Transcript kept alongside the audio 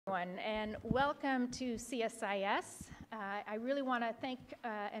everyone, and welcome to CSIS. I really want to thank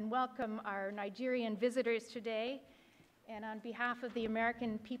and welcome our Nigerian visitors today. And on behalf of the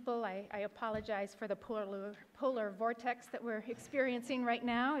American people, I apologize for the polar vortex that we're experiencing right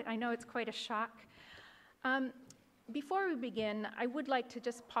now. I know it's quite a shock. Before we begin, I would like to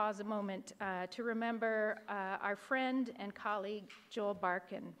just pause a moment to remember our friend and colleague, Joel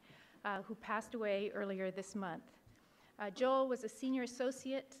Barkin, who passed away earlier this month. Joel was a senior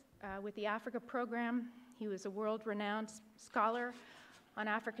associate with the Africa program. He was a world-renowned scholar on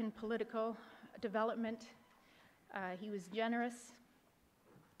African political development. He was generous,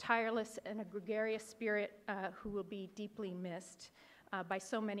 tireless, and a gregarious spirit who will be deeply missed by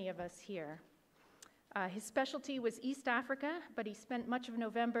so many of us here. His specialty was East Africa, but he spent much of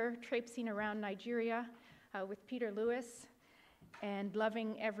November traipsing around Nigeria with Peter Lewis and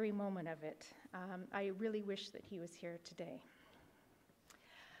loving every moment of it. I really wish that he was here today.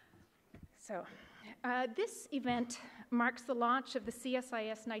 So, this event marks the launch of the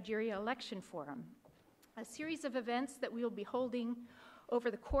CSIS Nigeria Election Forum, a series of events that we will be holding over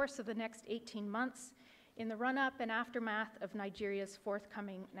the course of the next 18 months in the run-up and aftermath of Nigeria's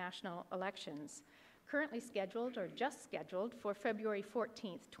forthcoming national elections, currently scheduled, or just scheduled, for February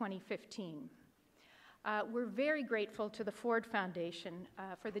 14th, 2015. We're very grateful to the Ford Foundation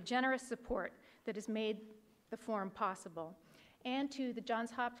for the generous support that has made the forum possible, and to the Johns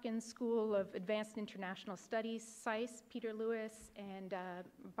Hopkins School of Advanced International Studies, CSIS, Peter Lewis, and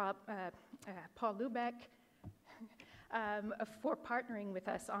Paul Lubeck for partnering with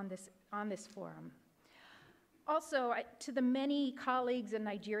us on this forum. Also, to the many colleagues and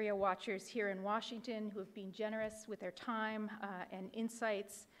Nigeria watchers here in Washington who have been generous with their time and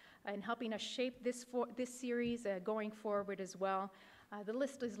insights in helping us shape this series going forward as well. The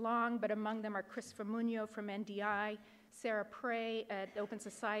list is long, but among them are Christopher Munoz from NDI, Sarah Prey at Open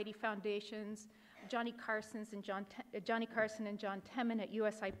Society Foundations, Johnny Carson and John Temin at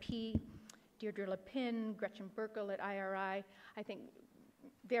USIP, Deirdre Lepin, Gretchen Burkle at IRI. I think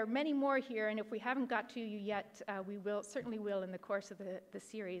there are many more here, and if we haven't got to you yet, we certainly will in the course of the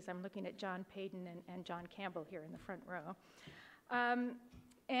series. I'm looking at John Payton and John Campbell here in the front row.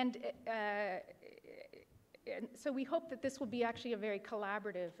 And so we hope that this will be actually a very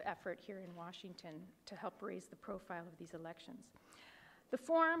collaborative effort here in Washington to help raise the profile of these elections. The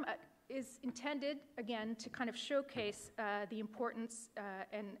forum is intended, again, to kind of showcase the importance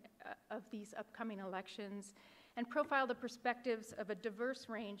of these upcoming elections and profile the perspectives of a diverse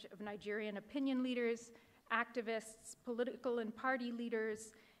range of Nigerian opinion leaders, activists, political and party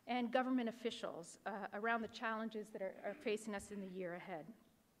leaders, and government officials around the challenges that are facing us in the year ahead.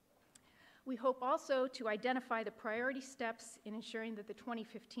 We hope also to identify the priority steps in ensuring that the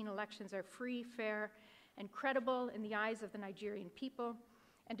 2015 elections are free, fair, and credible in the eyes of the Nigerian people,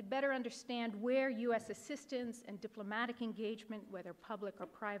 and to better understand where U.S. assistance and diplomatic engagement, whether public or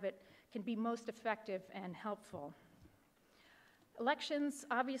private, can be most effective and helpful. Elections,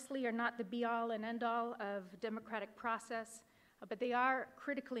 obviously, are not the be-all and end-all of the democratic process, but they are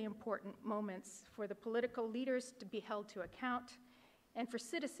critically important moments for the political leaders to be held to account and for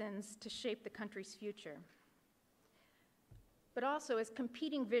citizens to shape the country's future. But also, as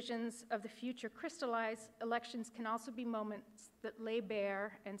competing visions of the future crystallize, elections can also be moments that lay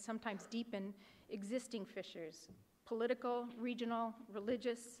bare and sometimes deepen existing fissures, political, regional,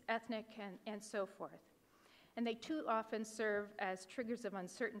 religious, ethnic, and so forth. And they too often serve as triggers of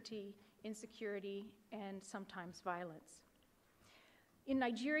uncertainty, insecurity, and sometimes violence. In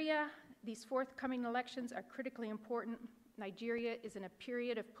Nigeria, these forthcoming elections are critically important. Nigeria is in a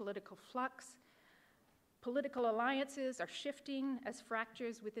period of political flux. Political alliances are shifting as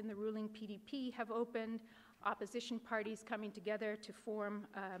fractures within the ruling PDP have opened, opposition parties coming together to form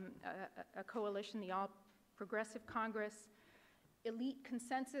a coalition, the All Progressive Congress. Elite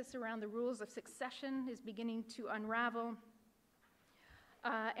consensus around the rules of succession is beginning to unravel.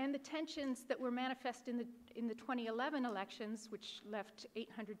 And the tensions that were manifest in the 2011 elections, which left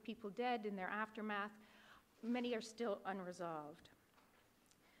 800 people dead in their aftermath, many are still unresolved.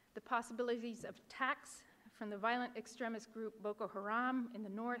 The possibilities of attacks from the violent extremist group Boko Haram in the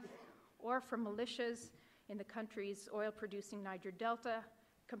north or from militias in the country's oil-producing Niger Delta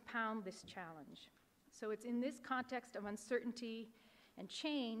compound this challenge. So it's in this context of uncertainty and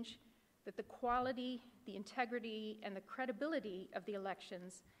change that the quality, the integrity, and the credibility of the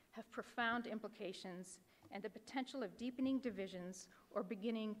elections have profound implications and the potential of deepening divisions or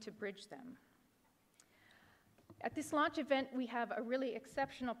beginning to bridge them. At this launch event, we have a really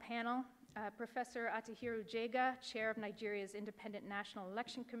exceptional panel. Professor Atahiru Jega, chair of Nigeria's Independent National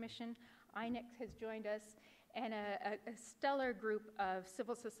Election Commission, INEC, has joined us, and a stellar group of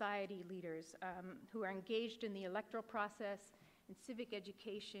civil society leaders who are engaged in the electoral process, in civic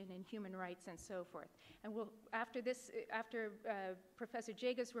education, and human rights, and so forth. And after Professor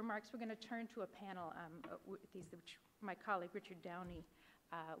Jaga's remarks, we're going to turn to a panel, which my colleague Richard Downey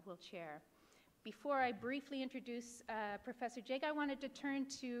will chair. Before I briefly introduce Professor Jaga, I wanted to turn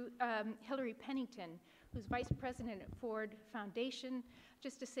to Hillary Pennington, who's Vice President at Ford Foundation,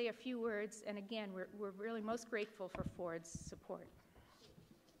 just to say a few words. And again, we're really most grateful for Ford's support.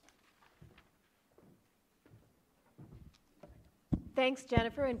 Thanks,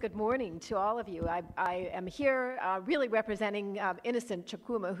 Jennifer, and good morning to all of you. I am here really representing Innocent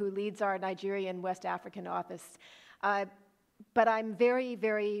Chukwuma, who leads our Nigerian West African office. But I'm very,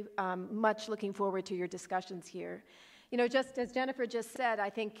 very much looking forward to your discussions here. You know, just as Jennifer just said, I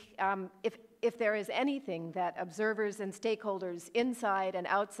think if there is anything that observers and stakeholders inside and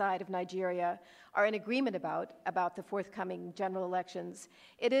outside of Nigeria are in agreement about the forthcoming general elections,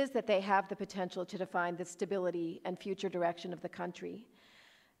 it is that they have the potential to define the stability and future direction of the country.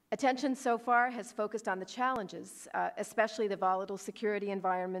 Attention so far has focused on the challenges, especially the volatile security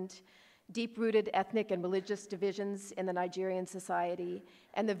environment, deep-rooted ethnic and religious divisions in the Nigerian society,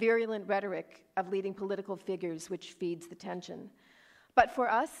 and the virulent rhetoric of leading political figures which feeds the tension. But for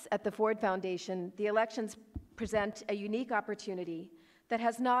us at the Ford Foundation, the elections present a unique opportunity that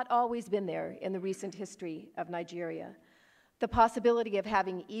has not always been there in the recent history of Nigeria. The possibility of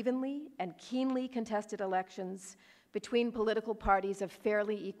having evenly and keenly contested elections between political parties of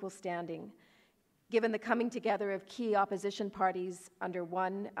fairly equal standing, given the coming together of key opposition parties under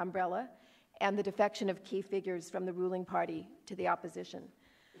one umbrella and the defection of key figures from the ruling party to the opposition.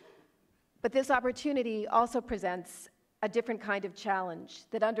 But this opportunity also presents a different kind of challenge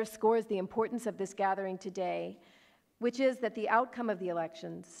that underscores the importance of this gathering today, which is that the outcome of the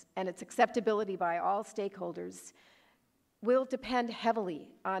elections and its acceptability by all stakeholders will depend heavily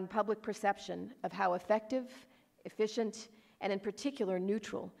on public perception of how effective, efficient, and in particular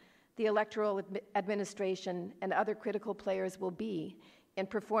neutral the electoral administration and other critical players will be in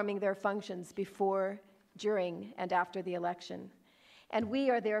performing their functions before, during, and after the election. And we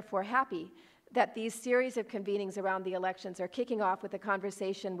are therefore happy that these series of convenings around the elections are kicking off with a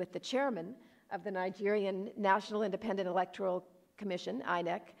conversation with the chairman of the Nigerian National Independent Electoral Commission,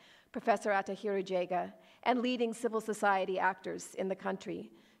 INEC, Professor Atahiru Jega, and leading civil society actors in the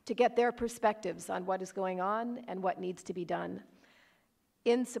country to get their perspectives on what is going on and what needs to be done.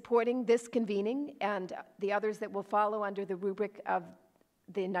 In supporting this convening and the others that will follow under the rubric of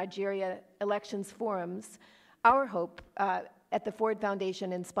the Nigeria Elections Forums, our hope at the Ford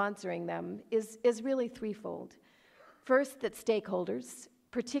Foundation in sponsoring them is really threefold. First, that stakeholders,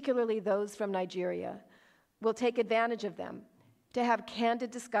 particularly those from Nigeria, will take advantage of them to have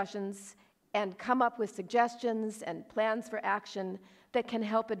candid discussions and come up with suggestions and plans for action that can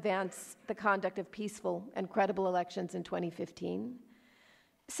help advance the conduct of peaceful and credible elections in 2015.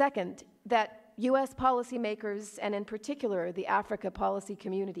 Second, that U.S. policymakers, and in particular the Africa policy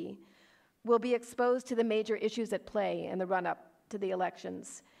community, will be exposed to the major issues at play in the run-up to the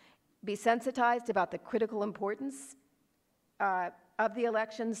elections, be sensitized about the critical importance of the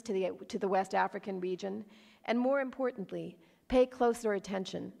elections to the West African region, and more importantly, pay closer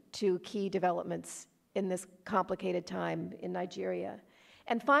attention to key developments in this complicated time in Nigeria.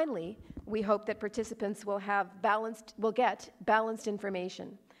 And finally, we hope that participants will get balanced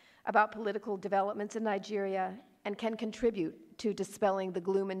information about political developments in Nigeria and can contribute to dispelling the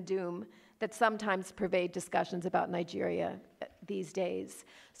gloom and doom that sometimes pervade discussions about Nigeria these days.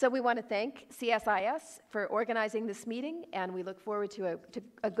 So we want to thank CSIS for organizing this meeting, and we look forward to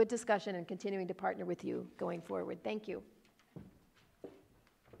a good discussion and continuing to partner with you going forward. Thank you.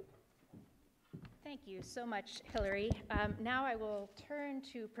 Thank you so much, Hillary. Now I will turn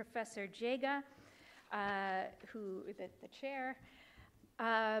to Professor Jega, the chair.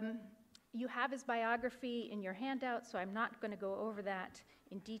 You have his biography in your handout, so I'm not going to go over that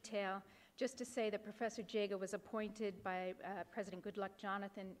in detail. Just to say that Professor Jega was appointed by President Goodluck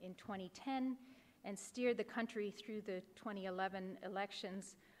Jonathan in 2010 and steered the country through the 2011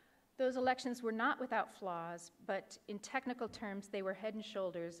 elections. Those elections were not without flaws, but in technical terms, they were head and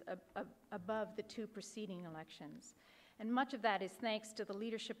shoulders above the two preceding elections. And much of that is thanks to the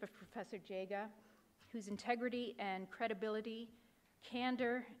leadership of Professor Jega, whose integrity and credibility,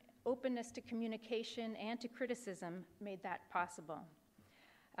 candor, openness to communication and to criticism made that possible.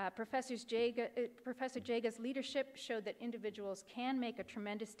 Professor Jaga's leadership showed that individuals can make a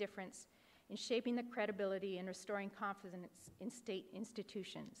tremendous difference in shaping the credibility and restoring confidence in state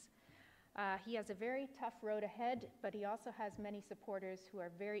institutions. He has a very tough road ahead, but he also has many supporters who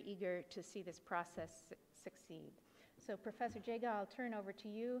are very eager to see this process succeed. So Professor Jaga, I'll turn over to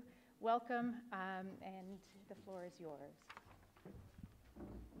you. Welcome, and the floor is yours.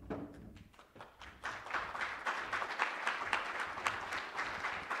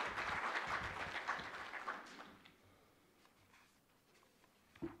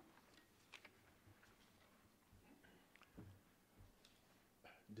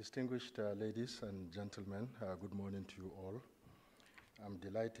 Distinguished ladies and gentlemen, good morning to you all. I'm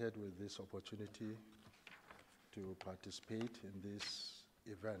delighted with this opportunity to participate in this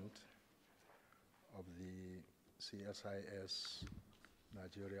event of the CSIS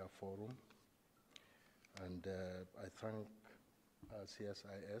Nigeria Forum. And I thank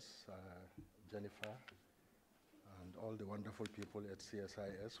CSIS, Jennifer, and all the wonderful people at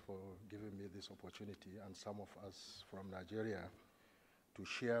CSIS for giving me this opportunity, and some of us from Nigeria, to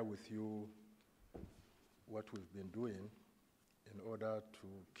share with you what we've been doing in order to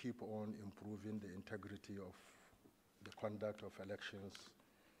keep on improving the integrity of the conduct of elections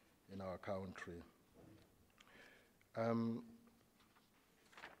in our country.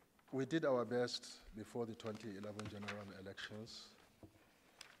 We did our best before the 2011 general elections,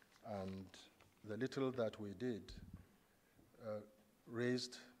 and the little that we did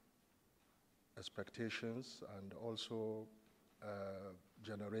raised expectations and also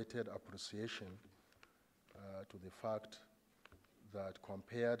generated appreciation to the fact that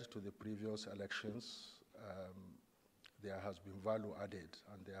compared to the previous elections, there has been value added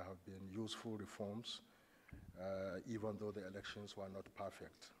and there have been useful reforms, even though the elections were not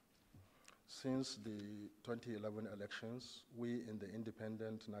perfect. Since the 2011 elections, we in the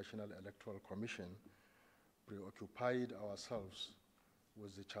Independent National Electoral Commission preoccupied ourselves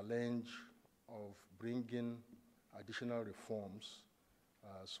with the challenge of bringing additional reforms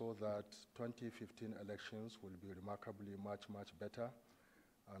so that 2015 elections will be remarkably much, much better,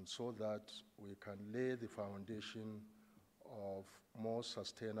 and so that we can lay the foundation of more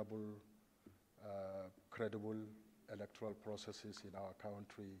sustainable, credible electoral processes in our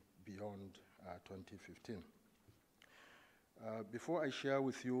country beyond 2015. Before I share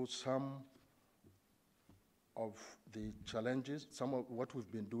with you some of the challenges, some of what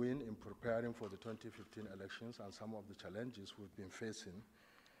we've been doing in preparing for the 2015 elections and some of the challenges we've been facing,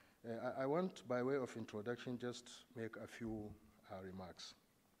 I want, by way of introduction, just make a few remarks.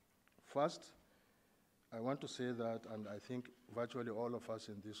 First, I want to say that, and I think virtually all of us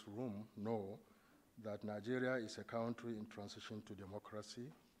in this room know, that Nigeria is a country in transition to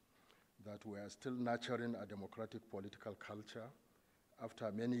democracy, that we are still nurturing a democratic political culture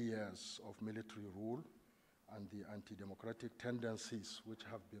after many years of military rule and the anti-democratic tendencies which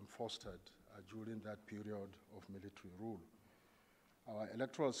have been fostered during that period of military rule. Our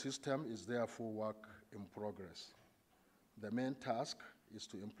electoral system is therefore work in progress. The main task is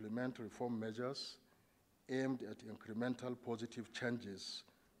to implement reform measures aimed at incremental positive changes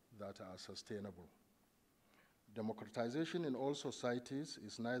that are sustainable. Democratization in all societies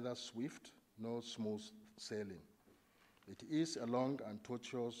is neither swift nor smooth sailing. It is a long and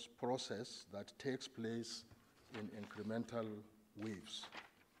tortuous process that takes place in incremental waves.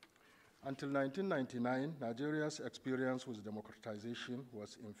 Until 1999, Nigeria's experience with democratization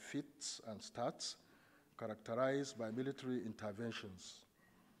was in fits and starts, characterized by military interventions.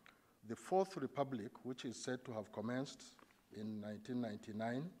 The Fourth Republic, which is said to have commenced in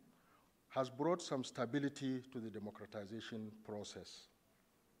 1999, has brought some stability to the democratization process.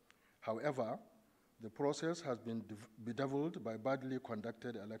 However, the process has been bedeviled by badly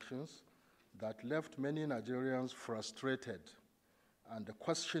conducted elections that left many Nigerians frustrated and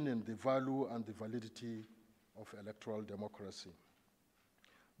questioning the value and the validity of electoral democracy.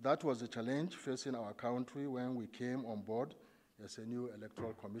 That was the challenge facing our country when we came on board as a new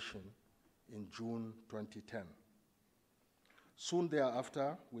electoral commission in June 2010. Soon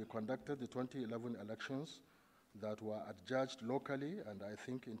thereafter, we conducted the 2011 elections that were adjudged locally and I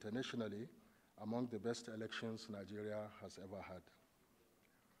think internationally among the best elections Nigeria has ever had.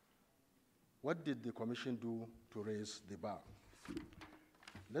 What did the Commission do to raise the bar?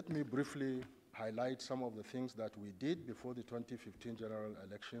 Let me briefly highlight some of the things that we did before the 2015 general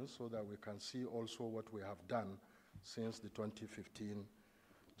elections so that we can see also what we have done since the 2015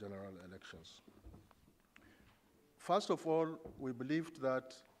 general elections. First of all, we believed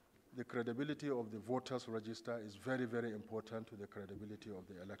that the credibility of the voters' register is very, very important to the credibility of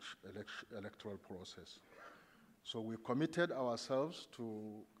the electoral process. So we committed ourselves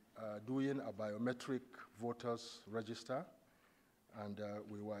to doing a biometric voters' register, and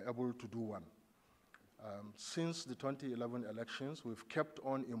we were able to do one. Since the 2011 elections, we've kept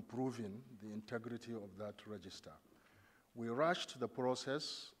on improving the integrity of that register. We rushed the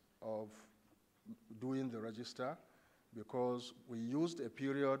process of doing the register because we used a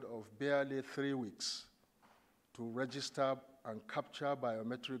period of barely 3 weeks to register and capture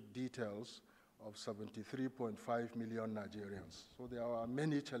biometric details of 73.5 million Nigerians. So there are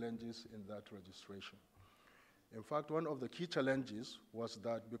many challenges in that registration. In fact, one of the key challenges was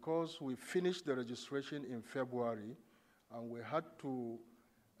that because we finished the registration in February and we had to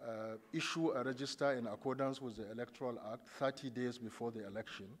issue a register in accordance with the Electoral Act 30 days before the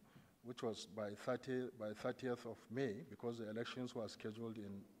election, which was by 30th of May, because the elections were scheduled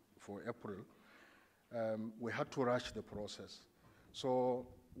for April, we had to rush the process. So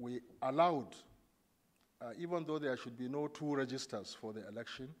we allowed, even though there should be no 2 registers for the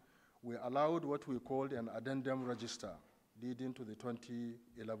election, we allowed what we called an addendum register leading to the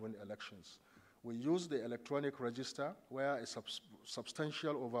 2011 elections. We used the electronic register where a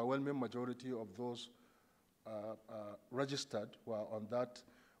substantial, overwhelming majority of those registered were on that,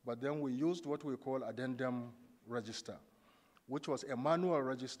 but then we used what we call addendum register, which was a manual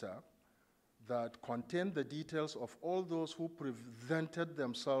register that contained the details of all those who presented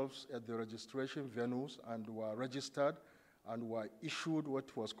themselves at the registration venues and were registered and were issued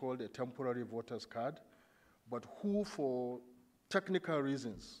what was called a temporary voter's card, but who, for technical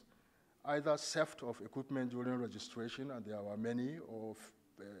reasons, either theft of equipment during registration, and there were many, or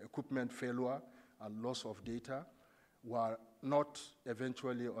equipment failure and loss of data, were not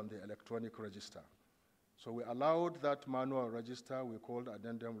eventually on the electronic register. So we allowed that manual register, we called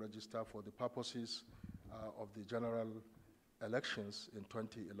addendum register, for the purposes of the general elections in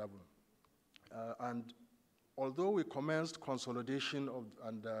 2011. And although we commenced consolidation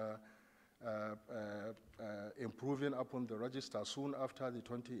and improving upon the register soon after the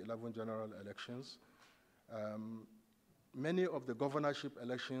 2011 general elections, many of the governorship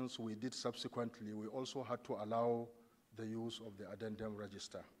elections we did subsequently, we also had to allow the use of the addendum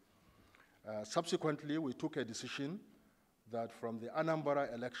register. Subsequently, we took a decision that from the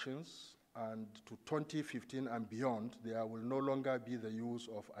Anambra elections and to 2015 and beyond, there will no longer be the use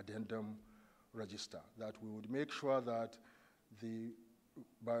of addendum register, that we would make sure that the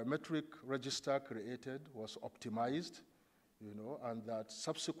biometric register created was optimized, and that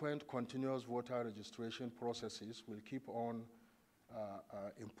subsequent continuous voter registration processes will keep on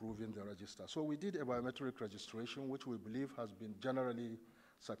improving the register. So we did a biometric registration, which we believe has been generally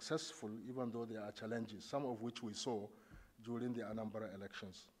successful, even though there are challenges, some of which we saw during the Anambra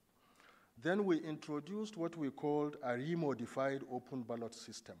elections. Then we introduced what we called a remodified open ballot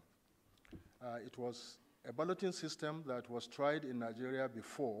system. It was a balloting system that was tried in Nigeria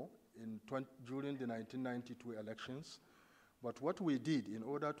before, during the 1992 elections. But what we did in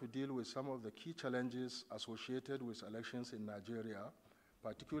order to deal with some of the key challenges associated with elections in Nigeria,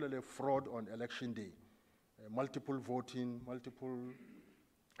 particularly fraud on election day, multiple voting, multiple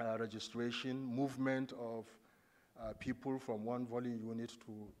registration, movement of people from one voting unit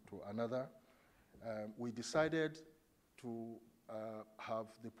to another, we decided to have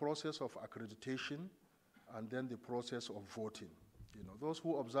the process of accreditation and then the process of voting. Those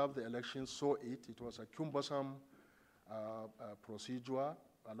who observed the elections saw it. It was a cumbersome procedure,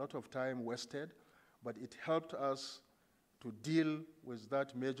 a lot of time wasted, but it helped us to deal with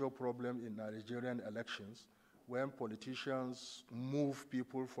that major problem in Nigerian elections when politicians move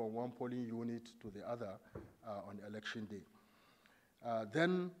people from one polling unit to the other on election day.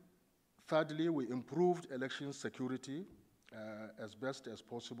 Then, thirdly, we improved election security as best as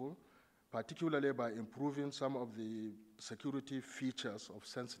possible, particularly by improving some of the security features of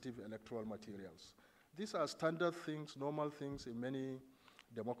sensitive electoral materials. These are standard things, normal things in many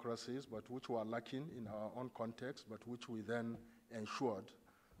democracies, but which were lacking in our own context, but which we then ensured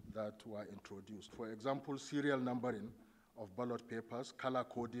that were introduced. For example, serial numbering of ballot papers, color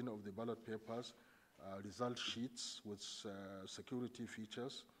coding of the ballot papers, result sheets with security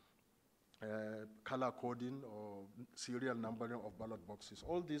features, color coding or serial numbering of ballot boxes.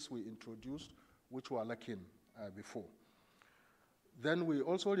 All this we introduced, which were lacking before. Then we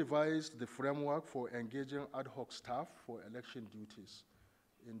also revised the framework for engaging ad hoc staff for election duties.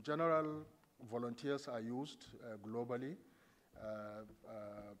 In general, volunteers are used globally.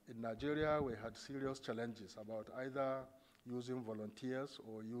 In Nigeria, we had serious challenges about either using volunteers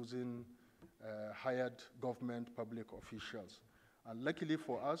or using hired government public officials. And luckily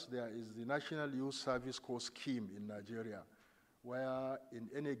for us, there is the National Youth Service Corps scheme in Nigeria, where in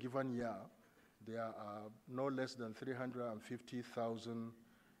any given year, there are no less than 350,000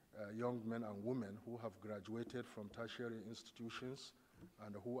 young men and women who have graduated from tertiary institutions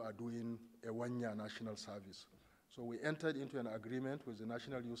and who are doing a one-year national service. So we entered into an agreement with the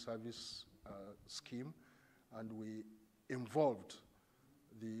National Youth Service scheme, and we involved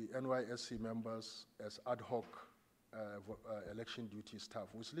the NYSC members as ad hoc election duty staff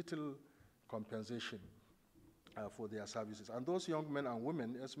with little compensation for their services. And those young men and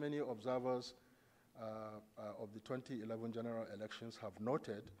women, as many observers of the 2011 general elections have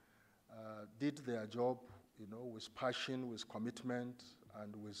noted, did their job, with passion, with commitment,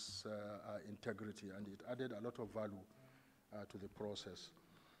 and with integrity, and it added a lot of value to the process.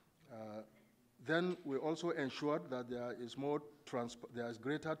 Then we also ensured that there is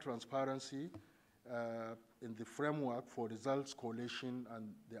greater transparency in the framework for results collation and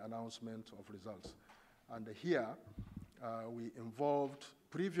the announcement of results. And here, we involved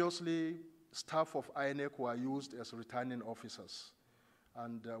previously staff of INEC were used as returning officers.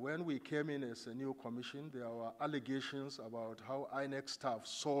 And when we came in as a new commission, there were allegations about how INEC staff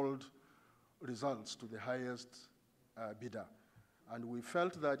sold results to the highest bidder. And we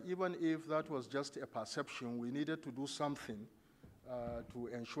felt that even if that was just a perception, we needed to do something to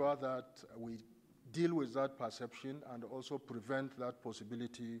ensure that we deal with that perception and also prevent that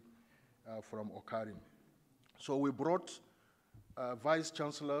possibility from occurring. So we brought vice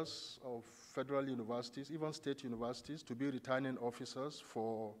chancellors of federal universities, even state universities, to be returning officers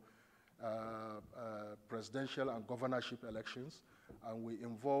for presidential and governorship elections. And we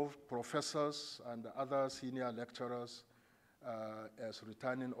involved professors and other senior lecturers as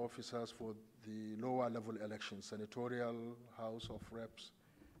returning officers for the lower level elections, senatorial, House of Reps,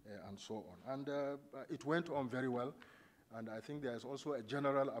 and so on. And it went on very well. And I think there is also a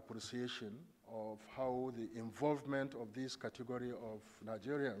general appreciation of how the involvement of this category of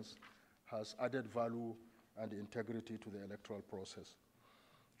Nigerians has added value and integrity to the electoral process.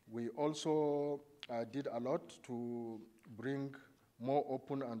 We also did a lot to bring more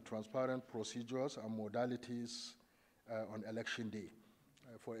open and transparent procedures and modalities on election day.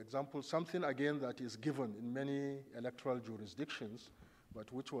 For example, something again that is given in many electoral jurisdictions,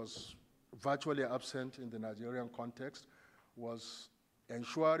 but which was virtually absent in the Nigerian context, was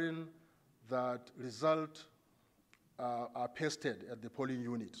ensuring that results are pasted at the polling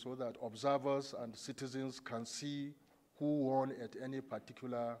unit so that observers and citizens can see who won at any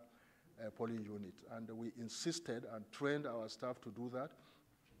particular polling unit. And we insisted and trained our staff to do that.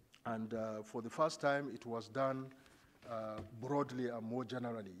 And for the first time, it was done broadly and more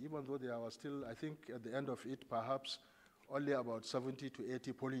generally, even though there was still, I think, at the end of it, perhaps only about 70 to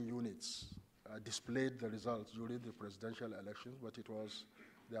 80 polling units displayed the results during the presidential elections, but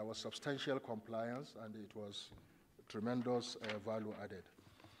there was substantial compliance and it was tremendous value added.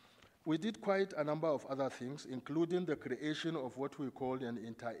 We did quite a number of other things, including the creation of what we called an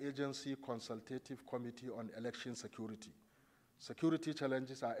interagency consultative committee on election security. Security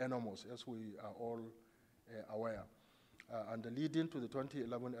challenges are enormous, as we are all aware. And leading to the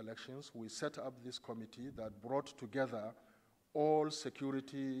 2011 elections, we set up this committee that brought together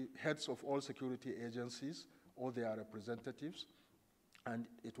heads of all security agencies, or their representatives, and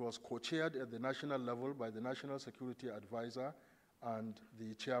it was co-chaired at the national level by the National Security Advisor and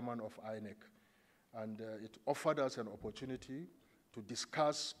the chairman of INEC. And it offered us an opportunity to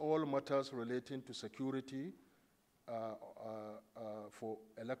discuss all matters relating to security for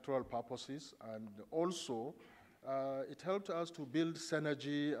electoral purposes, and also it helped us to build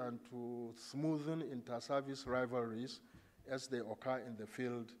synergy and to smoothen inter-service rivalries as they occur in the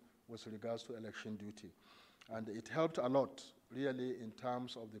field with regards to election duty. And it helped a lot, really, in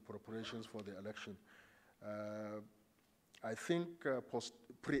terms of the preparations for the election. I think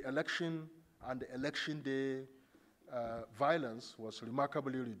pre-election and election day violence was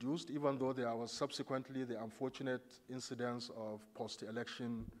remarkably reduced, even though there was subsequently the unfortunate incidents of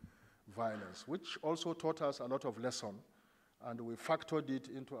post-election violence, which also taught us a lot of lesson, and we factored it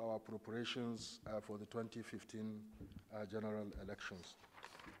into our preparations for the 2015 general elections.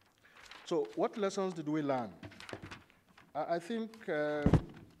 So what lessons did we learn? I think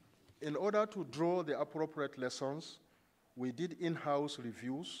in order to draw the appropriate lessons, we did in-house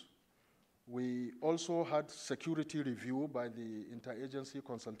reviews. We also had security review by the Interagency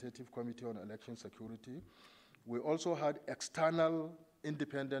Consultative Committee on Election Security. We also had external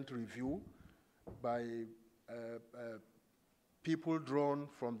independent review by people drawn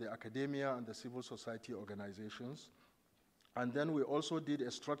from the academia and the civil society organizations. And then we also did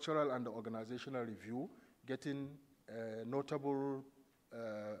a structural and organizational review, getting notable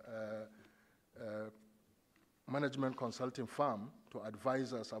management consulting firm to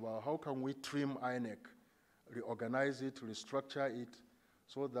advise us about how can we trim INEC, reorganize it, restructure it,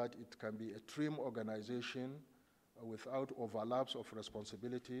 so that it can be a trim organization without overlaps of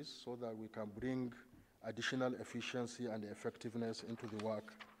responsibilities, so that we can bring additional efficiency and effectiveness into the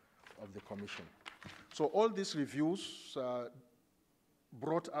work of the Commission. So all these reviews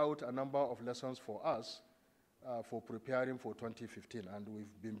brought out a number of lessons for us for preparing for 2015, and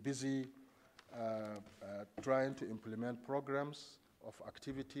we've been busy trying to implement programs of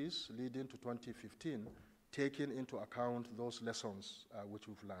activities leading to 2015, taking into account those lessons which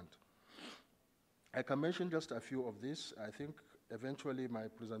we've learned. I can mention just a few of these. I think eventually my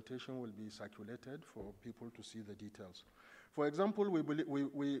presentation will be circulated for people to see the details. For example,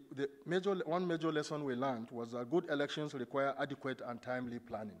 one major lesson we learned was that good elections require adequate and timely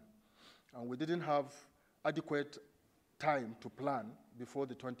planning. And we didn't have adequate time to plan before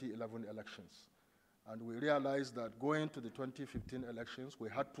the 2011 elections. And we realized that going to the 2015 elections, we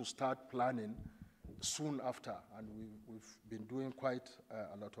had to start planning soon after, and we've been doing quite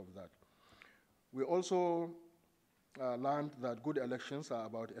a lot of that. We also learned that good elections are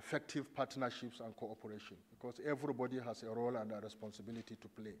about effective partnerships and cooperation, because everybody has a role and a responsibility to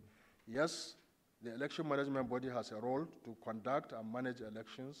play. Yes, the election management body has a role to conduct and manage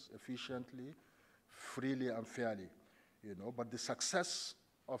elections efficiently, freely and fairly, but the success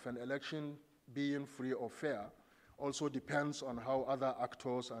of an election being free or fair also depends on how other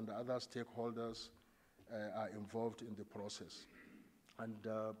actors and other stakeholders are involved in the process. And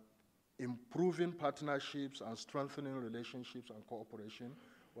improving partnerships and strengthening relationships and cooperation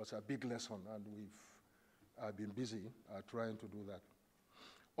was a big lesson, and we've been busy trying to do that.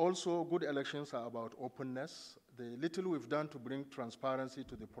 Also, good elections are about openness. The little we've done to bring transparency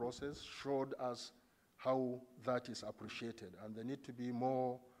to the process showed us how that is appreciated, and they need to be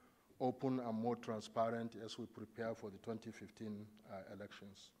more open and more transparent as we prepare for the 2015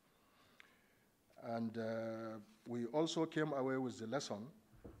 elections. And we also came away with the lesson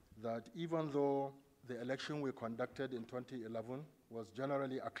that even though the election we conducted in 2011 was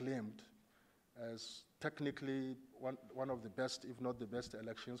generally acclaimed as technically one of the best, if not the best,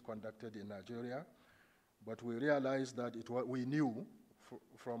 elections conducted in Nigeria, but we realized that we knew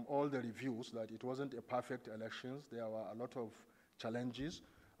from all the reviews that it wasn't a perfect election. There were a lot of challenges,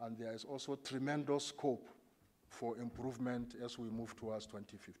 and there is also tremendous scope for improvement as we move towards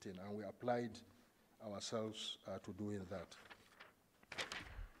 2015, and we applied ourselves to doing that.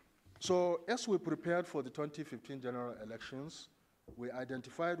 So as we prepared for the 2015 general elections, we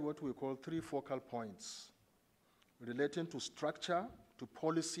identified what we call 3 focal points relating to structure, to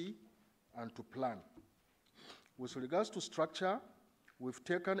policy, and to plan. With regards to structure, we've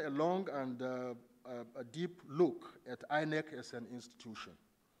taken a long and a deep look at INEC as an institution,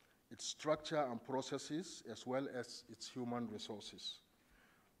 its structure and processes, as well as its human resources.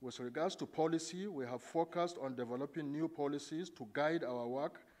 With regards to policy, we have focused on developing new policies to guide our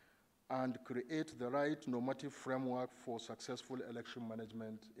work and create the right normative framework for successful election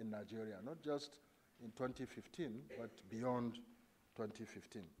management in Nigeria, not just in 2015, but beyond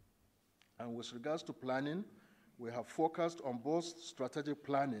 2015. And with regards to planning, we have focused on both strategic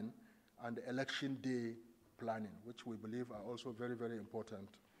planning and election day planning, which we believe are also very, very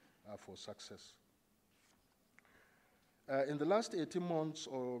important for success. In the last 18 months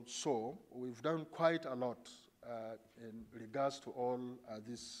or so, we've done quite a lot in regards to all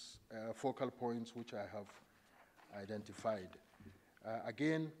these focal points which I have identified.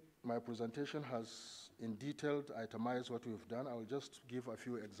 Again, my presentation has in detail itemized what we've done. I will just give a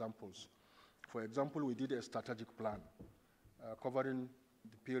few examples. For example, we did a strategic plan covering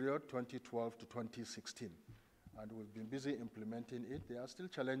the period 2012 to 2016, and we've been busy implementing it. There are still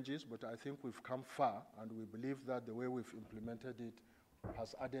challenges, but I think we've come far, and we believe that the way we've implemented it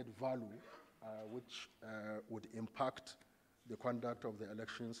has added value which would impact the conduct of the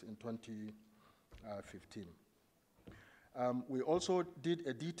elections in 2015. We also did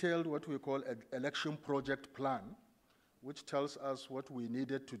a detailed, what we call an election project plan, which tells us what we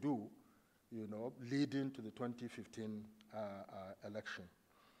needed to do, leading to the 2015 election.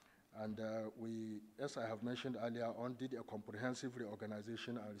 And we, as I have mentioned earlier on, did a comprehensive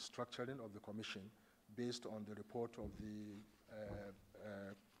reorganization and restructuring of the commission based on the report of the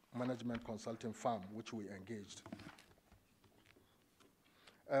management consulting firm which we engaged.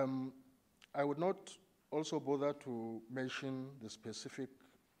 I would not also bother to mention the specific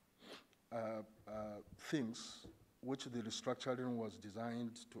things which the restructuring was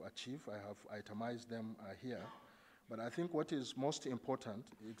designed to achieve. I have itemized them here. But I think what is most important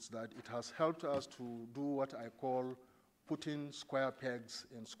is that it has helped us to do what I call putting square pegs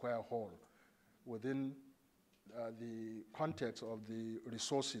in square hole within the context of the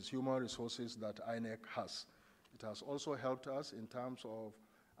resources, human resources that INEC has. It has also helped us in terms of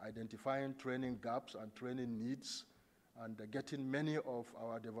identifying training gaps and training needs, and getting many of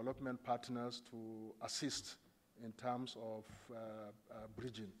our development partners to assist in terms of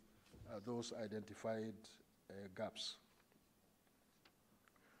bridging those identified gaps.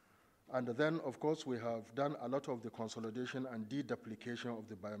 And then, of course, we have done a lot of the consolidation and deduplication of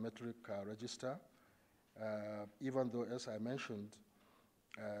the biometric register, even though, as I mentioned,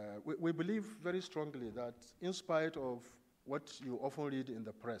 we believe very strongly that in spite of what you often read in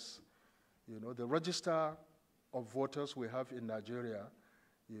the press, the register of voters we have in Nigeria,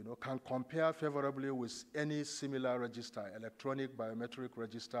 can compare favorably with any similar register, electronic biometric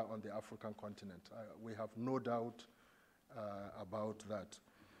register on the African continent. We have no doubt about that.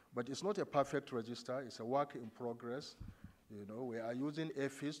 But it's not a perfect register, it's a work in progress. We are using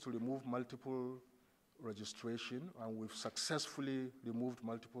AFIS to remove multiple registration, and we've successfully removed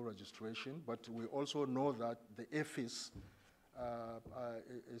multiple registration, but we also know that the AFIS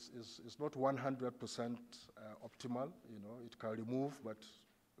is not 100% optimal. It can remove, but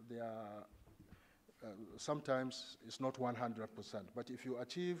there are, sometimes it's not 100%. But if you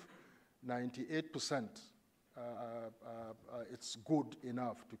achieve 98%, it's good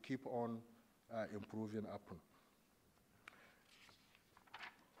enough to keep on improving upon.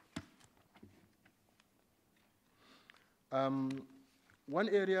 One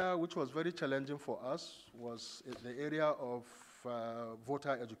area which was very challenging for us was the area of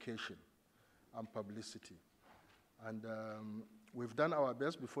voter education and publicity. And we've done our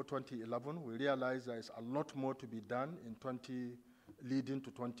best before 2011. We realized there is a lot more to be done leading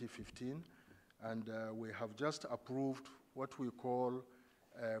to 2015. And we have just approved what we call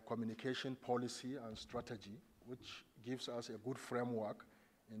communication policy and strategy, which gives us a good framework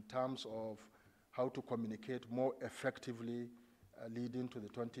in terms of how to communicate more effectively leading to the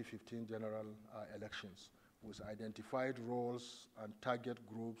 2015 general elections, with identified roles and target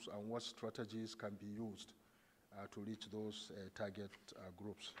groups and what strategies can be used to reach those target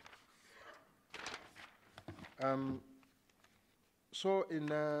groups. So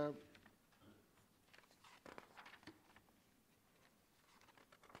in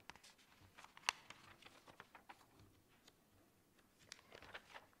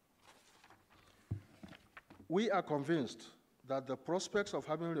we are convinced that the prospects of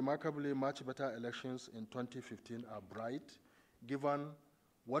having remarkably much better elections in 2015 are bright, given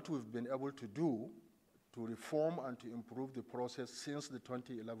what we've been able to do to reform and to improve the process since the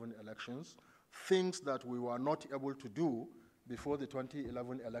 2011 elections, things that we were not able to do before the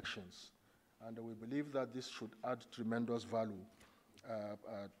 2011 elections. And we believe that this should add tremendous value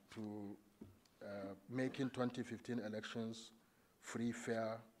to making 2015 elections free,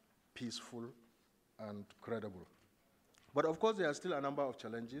 fair, peaceful, and credible. But of course, there are still a number of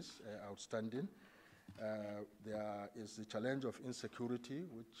challenges outstanding. There is the challenge of insecurity,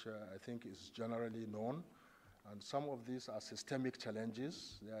 which I think is generally known, and some of these are systemic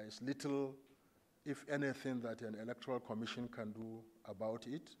challenges. There is little, if anything, that an electoral commission can do about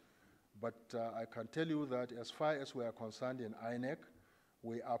it. But I can tell you that as far as we are concerned in INEC,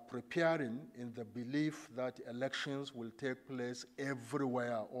 we are preparing in the belief that elections will take place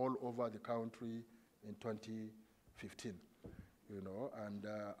everywhere, all over the country in 2015. And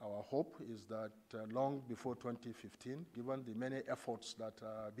our hope is that long before 2015, given the many efforts that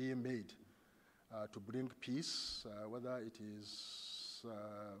are being made to bring peace, whether it is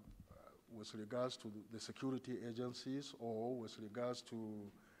with regards to the security agencies or with regards to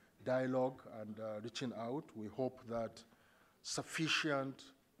dialogue and reaching out, we hope that sufficient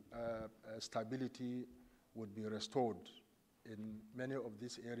stability would be restored in many of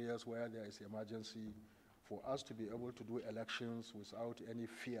these areas where there is emergency, for us to be able to do elections without any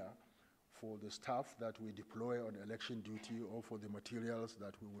fear for the staff that we deploy on election duty or for the materials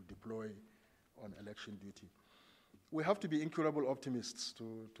that we would deploy on election duty. We have to be incurable optimists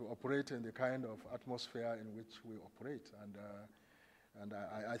to operate in the kind of atmosphere in which we operate. And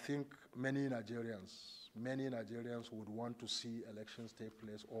I think many Nigerians would want to see elections take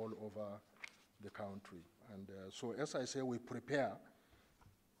place all over the country. And so, as I say, we prepare,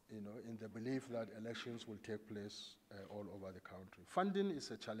 in the belief that elections will take place all over the country. Funding is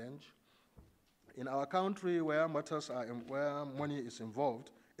a challenge. In our country, where where money is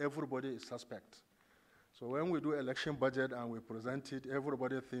involved, everybody is suspect. So when we do election budget and we present it,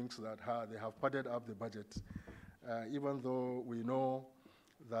 everybody thinks that they have padded up the budget, even though we know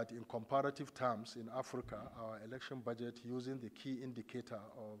that in comparative terms in Africa, our election budget, using the key indicator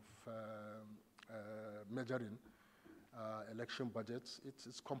of measuring election budgets,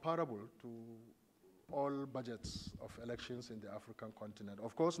 it's comparable to all budgets of elections in the African continent.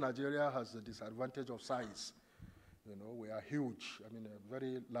 Of course, Nigeria has the disadvantage of size. We are huge. I mean, a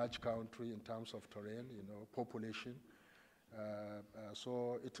very large country in terms of terrain, population.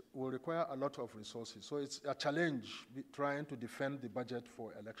 So it will require a lot of resources. So it's a challenge trying to defend the budget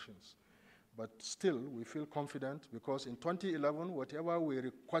for elections. But still, we feel confident because in 2011, whatever we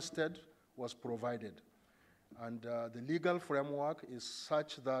requested was provided. And the legal framework is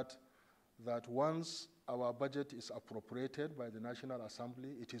such that once our budget is appropriated by the National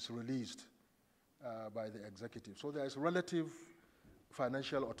Assembly, it is released by the executive. So there is relative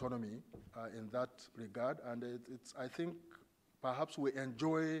financial autonomy in that regard, and I think perhaps we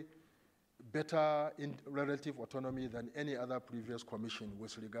enjoy better relative autonomy than any other previous commission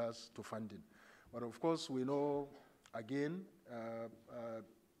with regards to funding. But of course, we know, again,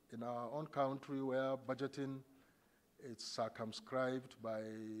 in our own country where budgeting is circumscribed by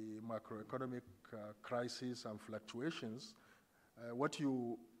macroeconomic crises and fluctuations, what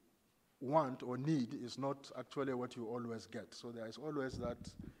you want or need is not actually what you always get. So there is always that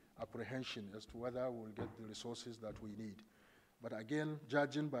apprehension as to whether we'll get the resources that we need. But again,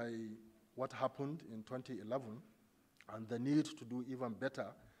 judging by what happened in 2011 and the need to do even better,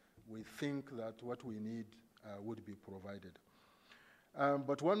 we think that what we need would be provided.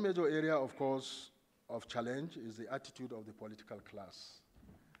 But one major area, of course, of challenge is the attitude of the political class.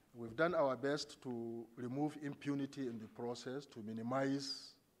 We've done our best to remove impunity in the process, to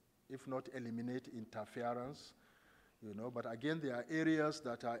minimize, if not eliminate, interference, but again, there are areas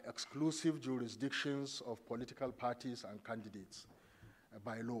that are exclusive jurisdictions of political parties and candidates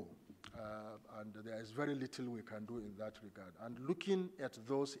by law, and there is very little we can do in that regard. And looking at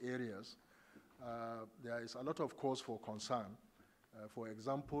those areas, there is a lot of cause for concern. For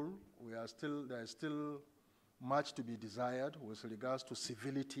example, there is still much to be desired with regards to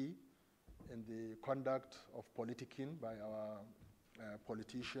civility in the conduct of politicking by our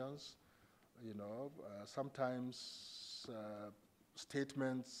politicians. Sometimes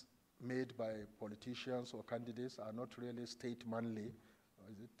statements made by politicians or candidates are not really state-manly,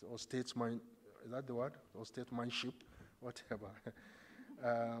 or statesman, is that the word? Or statesmanship, whatever.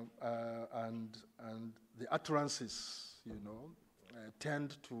 And the utterances,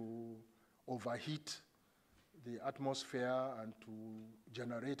 tend to overheat the atmosphere and to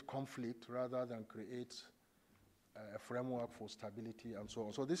generate conflict rather than create a framework for stability and so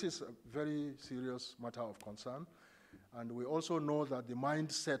on. So this is a very serious matter of concern. And we also know that the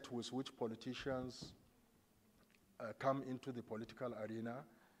mindset with which politicians come into the political arena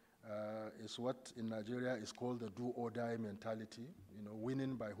is what in Nigeria is called the do-or-die mentality,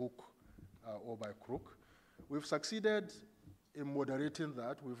 winning by hook or by crook. We've succeeded in moderating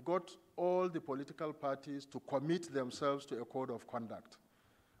that. We've got all the political parties to commit themselves to a code of conduct.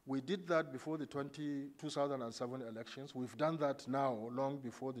 We did that before the 2007 elections. We've done that now, long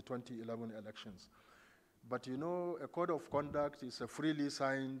before the 2011 elections. But a code of conduct is a freely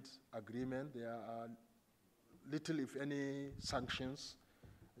signed agreement. There are little, if any, sanctions.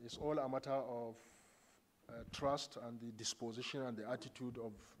 It's all a matter of trust and the disposition and the attitude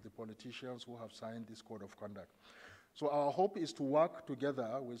of the politicians who have signed this code of conduct. So our hope is to work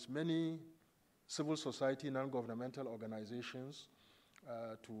together with many civil society, non-governmental organizations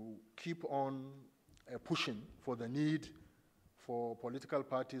to keep on pushing for the need for political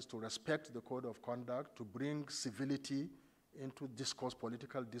parties to respect the code of conduct, to bring civility into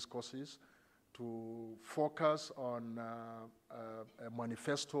political discourses, to focus on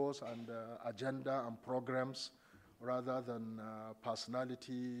manifestos and agenda and programs rather than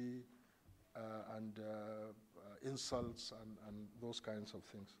personality and insults and those kinds of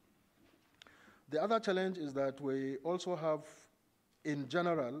things. The other challenge is that we also have, in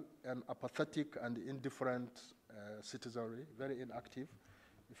general, an apathetic and indifferent citizenry, very inactive.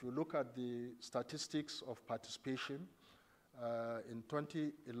 If you look at the statistics of participation, in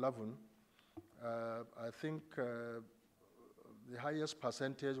 2011, I think the highest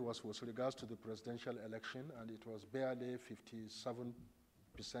percentage was with regards to the presidential election, and it was barely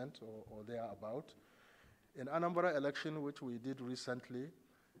 57% or thereabout. In Anambra election, which we did recently,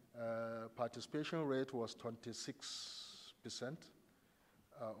 participation rate was 26%.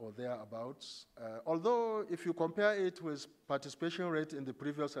 Or thereabouts. Although, if you compare it with participation rate in the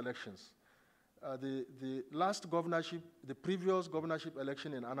previous elections, the previous governorship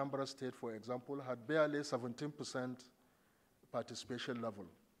election in Anambra State, for example, had barely 17% participation level.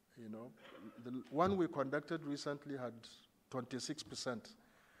 The one we conducted recently had 26%.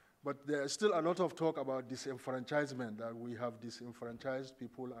 But there is still a lot of talk about disenfranchisement, that we have disenfranchised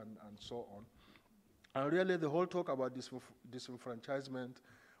people and so on. And really, the whole talk about disenfranchisement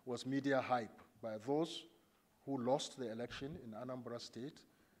was media hype by those who lost the election in Anambra State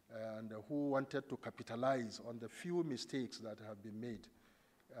and who wanted to capitalize on the few mistakes that have been made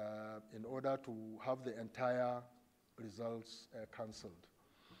in order to have the entire results cancelled.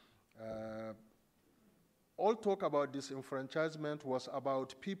 all talk about disenfranchisement was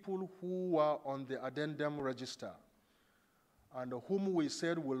about people who were on the addendum register and whom we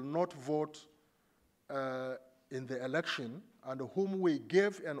said will not vote in the election, and whom we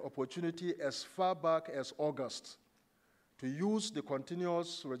gave an opportunity as far back as August to use the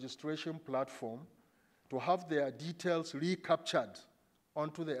continuous registration platform to have their details recaptured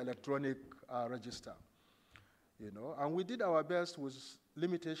onto the electronic register. And we did our best with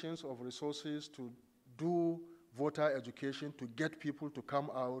limitations of resources to do voter education, to get people to come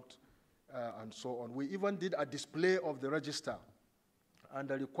out and so on. We even did a display of the register and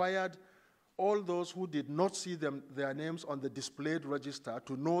required all those who did not see their names on the displayed register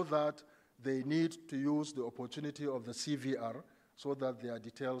to know that they need to use the opportunity of the CVR so that their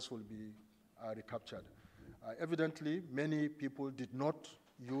details will be recaptured. Evidently, many people did not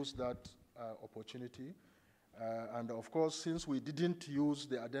use that opportunity. And of course, since we didn't use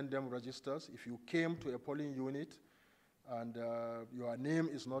the addendum registers, if you came to a polling unit and your name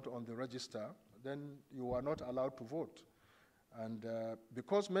is not on the register, then you are not allowed to vote. And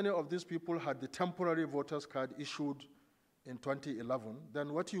because many of these people had the temporary voters card issued in 2011,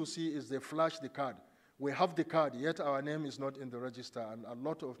 then what you see is they flash the card. We have the card, yet our name is not in the register, and a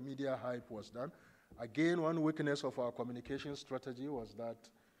lot of media hype was done. Again, one weakness of our communication strategy was that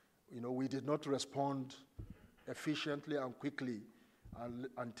we did not respond efficiently and quickly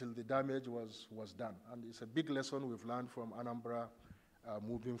until the damage was done. And it's a big lesson we've learned from Anambra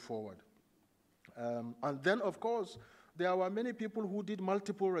moving forward. And then, of course, there were many people who did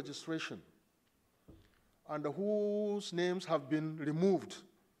multiple registration and whose names have been removed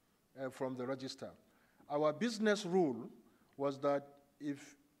from the register. Our business rule was that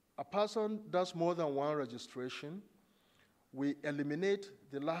if a person does more than one registration, we eliminate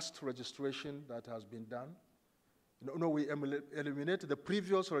the last registration that has been done. No, we eliminate the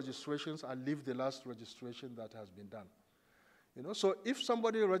previous registrations and leave the last registration that has been done. So if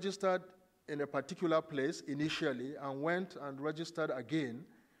somebody registered in a particular place initially and went and registered again,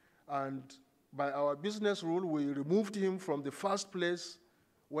 and by our business rule, we removed him from the first place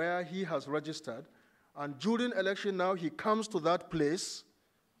where he has registered, and during election now he comes to that place,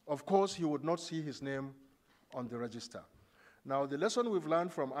 of course he would not see his name on the register. Now the lesson we've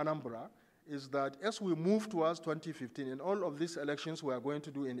learned from Anambra is that as we move towards 2015, in all of these elections we are going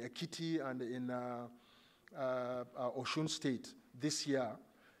to do in Ekiti and in Osun State this year,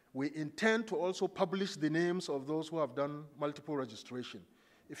 we intend to also publish the names of those who have done multiple registration.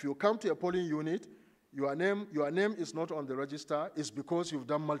 If you come to a polling unit, your name is not on the register, it's because you've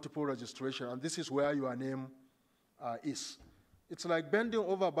done multiple registration, and this is where your name is. It's like bending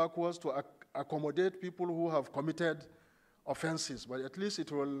over backwards to accommodate people who have committed offenses, but at least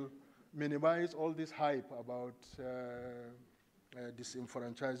it will minimize all this hype about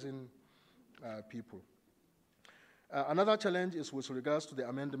disenfranchising people. Another challenge is with regards to the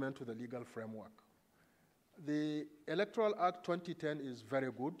amendment to the legal framework. The Electoral Act 2010 is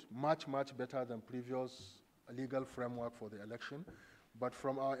very good, much, much better than previous legal framework for the election. But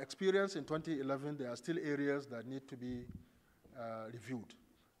from our experience in 2011, there are still areas that need to be reviewed.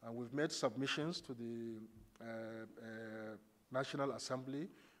 And we've made submissions to the National Assembly.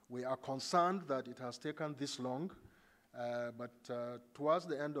 We are concerned that it has taken this long, but towards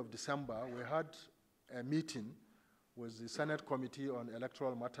the end of December, we had a meeting with the Senate Committee on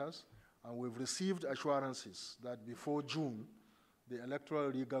Electoral Matters, and we've received assurances that before June, the electoral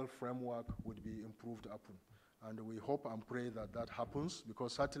legal framework would be improved upon. And we hope and pray that that happens,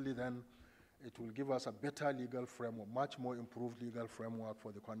 because certainly then it will give us a better legal framework, much more improved legal framework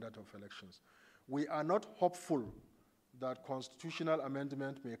for the conduct of elections. We are not hopeful that constitutional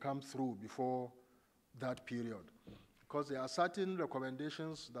amendment may come through before that period, because there are certain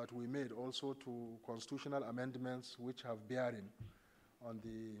recommendations that we made also to constitutional amendments which have bearing on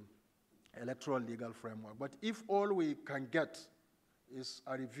the electoral legal framework. But if all we can get is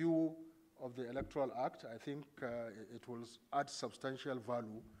a review of the Electoral Act, I think it will add substantial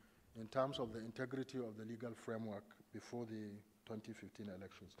value in terms of the integrity of the legal framework before the 2015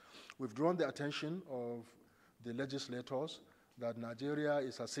 elections. We've drawn the attention of the legislators that Nigeria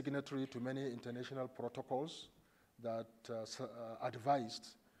is a signatory to many international protocols that advised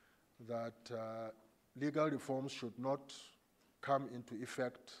that legal reforms should not come into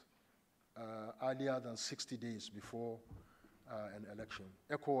effect earlier than 60 days before an election.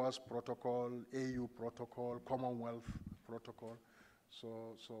 ECOWAS protocol, AU protocol, Commonwealth protocol.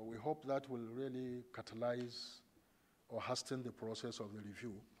 So we hope that will really catalyze or hasten the process of the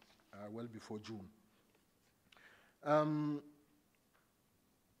review well before June.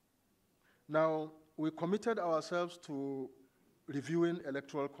 Now, we committed ourselves to reviewing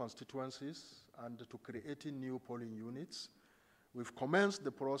electoral constituencies and to creating new polling units. We've commenced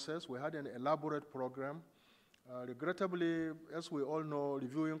the process. We had an elaborate program. Regrettably, as we all know,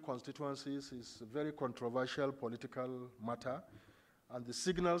 reviewing constituencies is a very controversial political matter, and the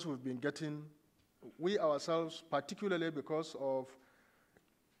signals we've been getting, we ourselves, particularly because of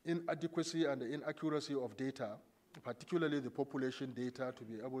inadequacy and the inaccuracy of data, particularly the population data, to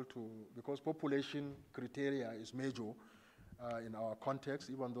be able to, because population criteria is major in our context,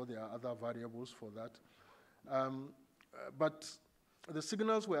 even though there are other variables for that. But the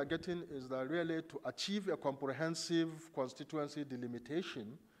signals we are getting is that really to achieve a comprehensive constituency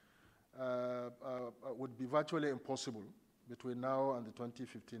delimitation would be virtually impossible between now and the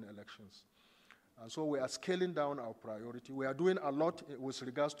 2015 elections. And so we are scaling down our priority. We are doing a lot with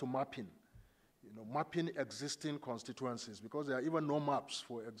regards to mapping, mapping existing constituencies, because there are even no maps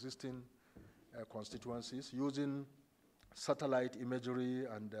for existing constituencies, using satellite imagery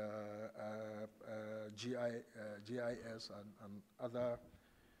and GIS and other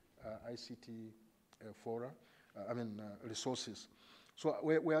ICT resources. So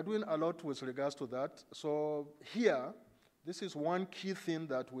we are doing a lot with regards to that. So here, this is one key thing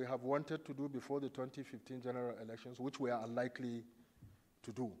that we have wanted to do before the 2015 general elections, which we are unlikely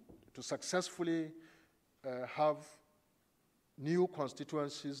to do, to successfully have new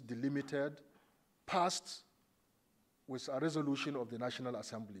constituencies delimited, passed with a resolution of the National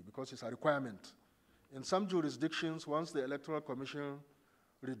Assembly, because it's a requirement. In some jurisdictions, once the Electoral Commission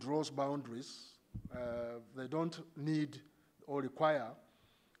redraws boundaries, they don't need or require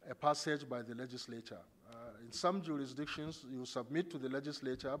a passage by the legislature. In some jurisdictions, you submit to the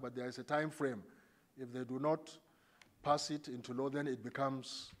legislature, but there is a time frame. If they do not pass it into law, then it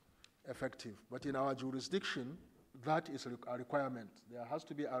becomes effective. But in our jurisdiction, that is a requirement. There has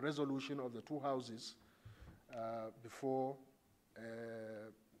to be a resolution of the two houses before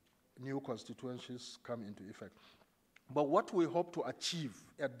new constituencies come into effect. But what we hope to achieve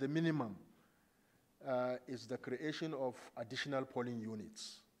at the minimum is the creation of additional polling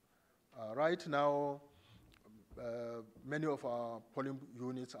units. Right now, many of our polling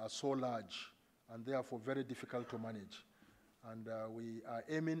units are so large and therefore very difficult to manage. And we are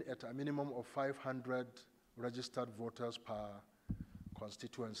aiming at a minimum of 500 registered voters per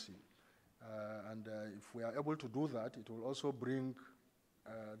constituency. And if we are able to do that, it will also bring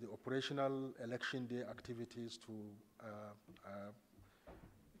the operational election day activities to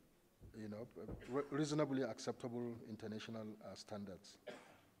reasonably acceptable international standards.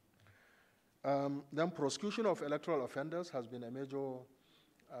 Then prosecution of electoral offenders has been a major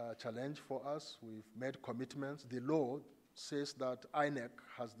challenge for us. We've made commitments. The law says that INEC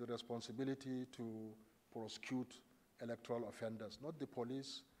has the responsibility to prosecute electoral offenders, not the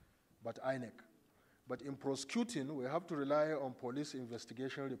police, but INEC. But in prosecuting, we have to rely on police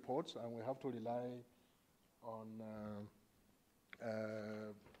investigation reports, and we have to rely on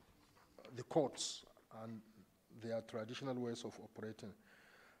the courts and their traditional ways of operating.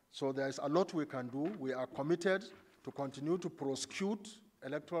 So there's a lot we can do. We are committed to continue to prosecute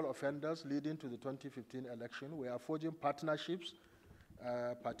electoral offenders leading to the 2015 election. We are forging partnerships,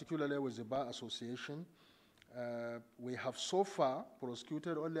 particularly with the Bar Association. We have so far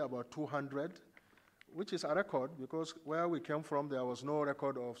prosecuted only about 200, which is a record, because where we came from, there was no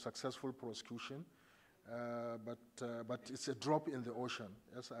record of successful prosecution. But it's a drop in the ocean,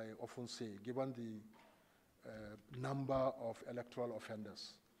 as I often say, given the number of electoral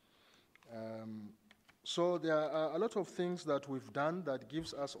offenders. So there are a lot of things that we've done that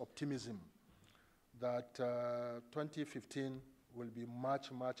gives us optimism that 2015 will be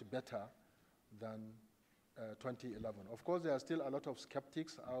much, much better than 2011. Of course, there are still a lot of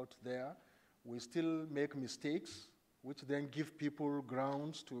skeptics out there. We still make mistakes, which then give people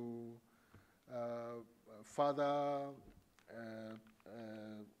grounds to further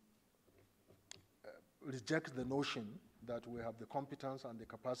reject the notion that we have the competence and the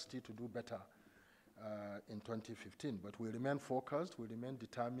capacity to do better in 2015. But we remain focused, we remain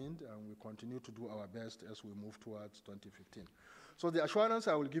determined, and we continue to do our best as we move towards 2015. So the assurance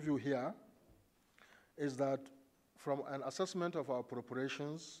I will give you here is that from an assessment of our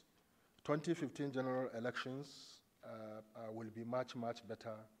preparations, 2015 general elections will be much, much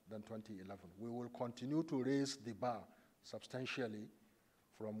better than 2011. We will continue to raise the bar substantially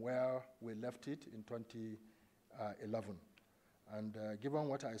from where we left it in 2011. And given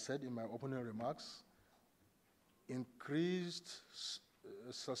what I said in my opening remarks, increased,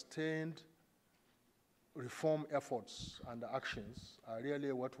 sustained reform efforts and actions are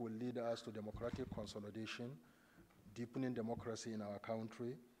really what will lead us to democratic consolidation, deepening democracy in our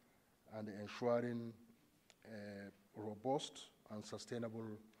country, and ensuring robust and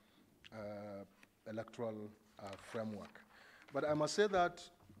sustainable electoral framework. But I must say that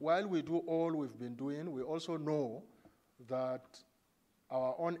while we do all we've been doing, we also know that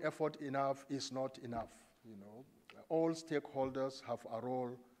our own effort enough is not enough. You know, all stakeholders have a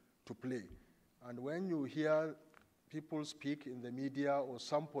role to play. And when you hear people speak in the media or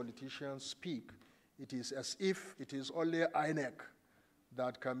some politicians speak, it is as if it is only INEC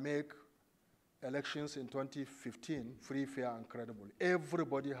that can make elections in 2015 free, fair, and credible.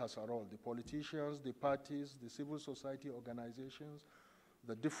 Everybody has a role, the politicians, the parties, the civil society organizations,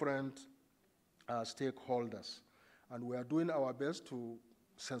 the different stakeholders. And we are doing our best to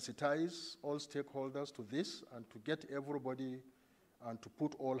sensitize all stakeholders to this and to get everybody and to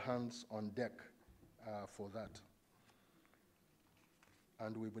put all hands on deck for that.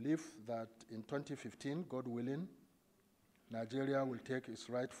 And we believe that in 2015, God willing, Nigeria will take its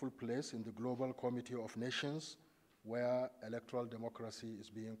rightful place in the global community of nations where electoral democracy is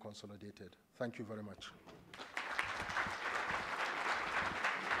being consolidated. Thank you very much.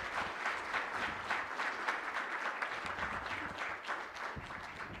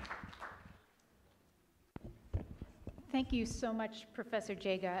 Thank you so much, Professor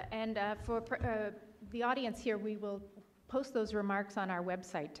Jega. And for the audience here, we will post those remarks on our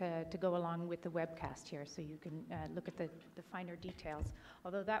website to go along with the webcast here, so you can look at the finer details.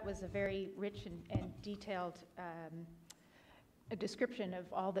 Although that was a very rich and detailed a description of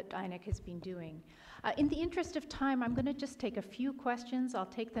all that INEC has been doing. In the interest of time, I'm going to just take a few questions. I'll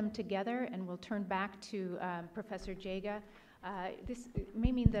take them together, and we'll turn back to Professor Jega. This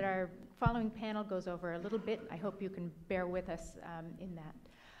may mean that our following panel goes over a little bit. I hope you can bear with us in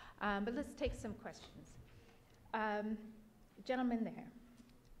that. But let's take some questions. Gentleman there,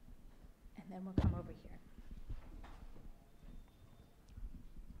 and then we'll come over here.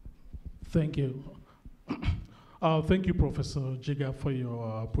 Thank you. Thank you, Professor Jega, for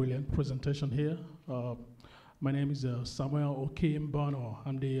your brilliant presentation here. My name is Samuel Oke-Mbono.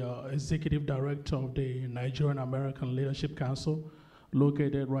 I'm the Executive Director of the Nigerian American Leadership Council,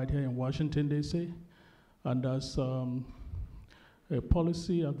 located right here in Washington, D.C. And as a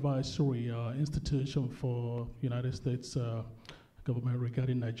policy advisory institution for United States government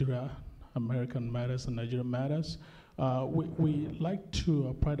regarding Nigeria, American matters and Nigerian matters. We like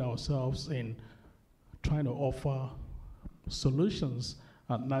to pride ourselves in trying to offer solutions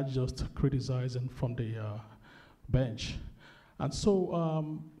and not just criticizing from the bench. And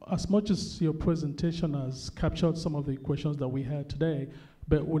so as much as your presentation has captured some of the questions that we had today,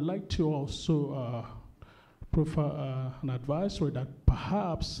 but we'd like to also prefer an advisory that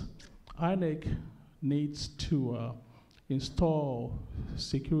perhaps INEC needs to install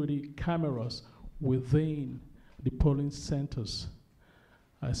security cameras within the polling centers,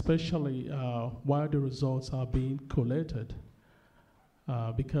 especially while the results are being collated,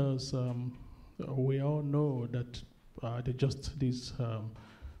 because we all know that there's just this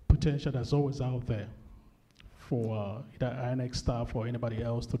potential that's always out there for either INEC staff or anybody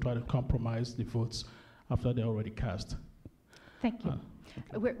else to try to compromise the votes after they're already cast. Thank you.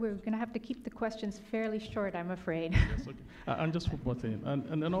 Okay. We're going to have to keep the questions fairly short, I'm afraid. Yes, okay. And just one thing.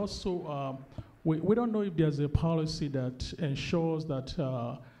 And then also, we don't know if there's a policy that ensures that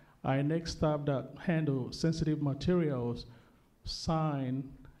INEC staff that handle sensitive materials sign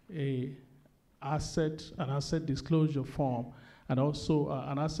an asset disclosure form, and also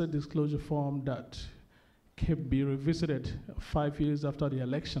an asset disclosure form that can be revisited 5 years after the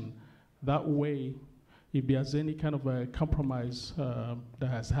election. That way, if there's any kind of a compromise that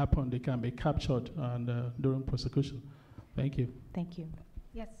has happened, it can be captured and during prosecution. Thank you. Thank you.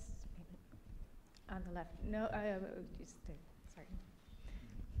 Yes, on the left. No, sorry.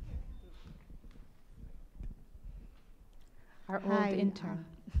 Our old intern.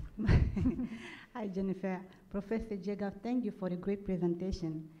 Hi, Jennifer. Professor Jega, thank you for the great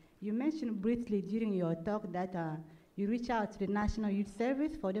presentation. You mentioned briefly during your talk that you reach out to the National Youth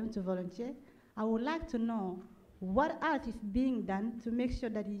Service for them to volunteer. I would like to know what else is being done to make sure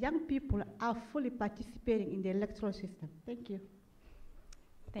that young people are fully participating in the electoral system. Thank you.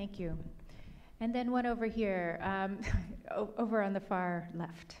 Thank you. And then one over here, over on the far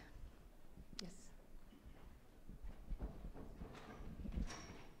left. Yes.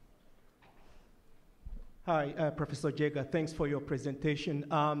 Hi, Professor Jega. Thanks for your presentation.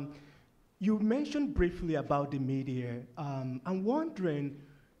 You mentioned briefly about the media. I'm wondering,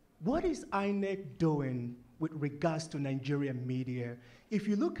 what is INEC doing with regards to Nigerian media? If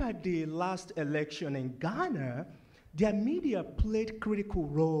you look at the last election in Ghana, their media played a critical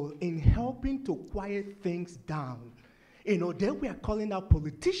role in helping to quiet things down. You know, they were calling out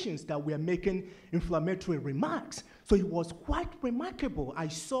politicians that were making inflammatory remarks. So it was quite remarkable. I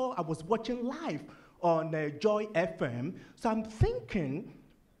was watching live on Joy FM. So I'm thinking,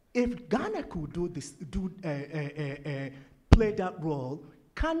 if Ghana could play that role,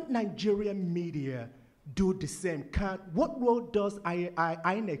 can Nigerian media do the same? What role does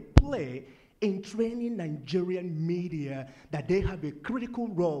INEC play in training Nigerian media that they have a critical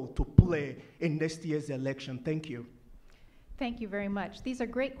role to play in next year's election? Thank you. Thank you very much. These are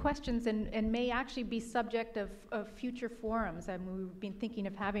great questions and may actually be subject of future forums. I mean, we've been thinking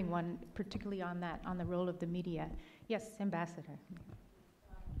of having one, particularly on the role of the media. Yes, Ambassador.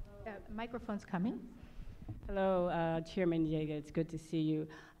 Microphone's coming. Hello, Chairman Yeager. It's good to see you.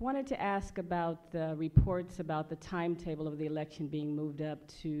 I wanted to ask about the reports about the timetable of the election being moved up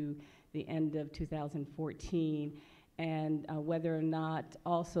to the end of 2014, and whether or not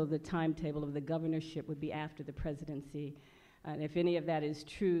also the timetable of the governorship would be after the presidency. And if any of that is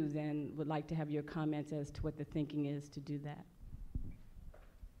true, then would like to have your comments as to what the thinking is to do that.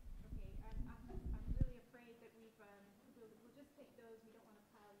 Okay, I'm really afraid that we'll just take those. We don't want to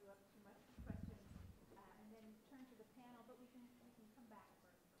pile you up too much with questions, and then turn to the panel, but we can come back for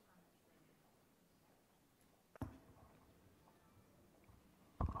comments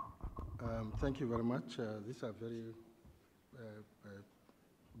later. Thank you very much. These are very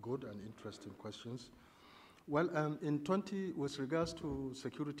good and interesting questions. Well, with regards to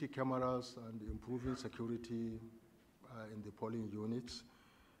security cameras and improving security in the polling units,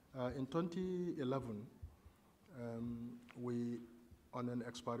 in 2011, we, on an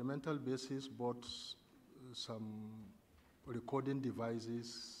experimental basis, bought some recording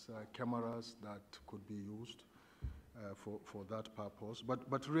devices, cameras that could be used for that purpose.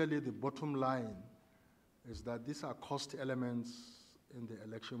 But really, the bottom line is that these are cost elements in the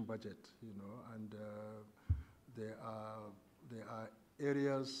election budget, you know, and there are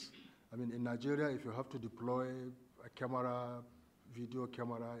areas. I mean, in Nigeria, if you have to deploy a camera, video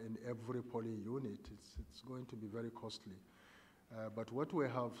camera in every polling unit, it's going to be very costly. But what we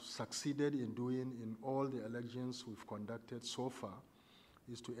have succeeded in doing in all the elections we've conducted so far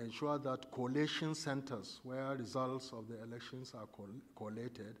is to ensure that collation centers where results of the elections are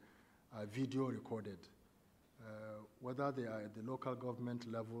collated are video recorded, whether they are at the local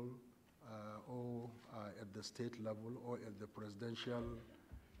government level or at the state level or at the presidential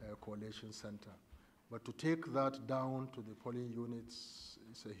collation center. But to take that down to the polling units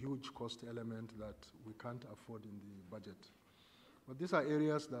is a huge cost element that we can't afford in the budget. But these are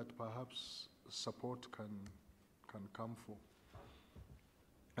areas that perhaps support can come for.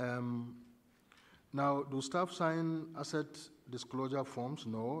 Now, do staff sign asset disclosure forms?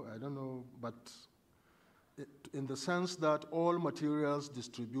 No, I don't know, but in the sense that all materials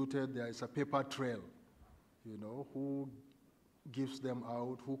distributed, there is a paper trail, you know, who gives them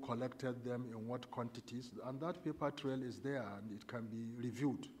out, who collected them, in what quantities, and that paper trail is there and it can be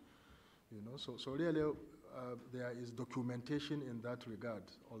reviewed, you know. So really, there is documentation in that regard,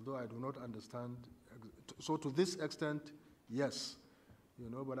 although I do not understand. So to this extent, yes, you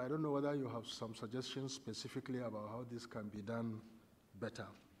know, but I don't know whether you have some suggestions specifically about how this can be done better.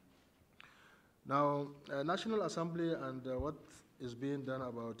 Now, National Assembly and what is being done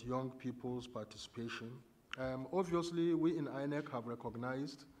about young people's participation. Obviously, we in INEC have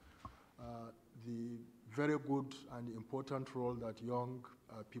recognized the very good and important role that young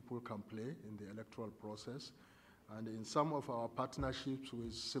people can play in the electoral process. And in some of our partnerships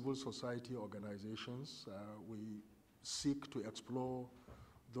with civil society organizations, we seek to explore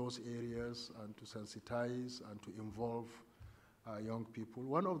those areas and to sensitize and to involve young people.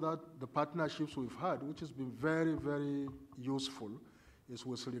 One of the partnerships we've had, which has been very, very useful, is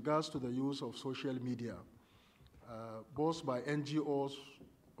with regards to the use of social media, both by NGOs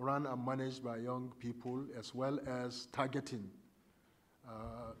run and managed by young people, as well as targeting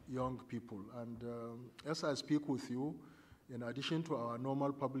young people. And as I speak with you, in addition to our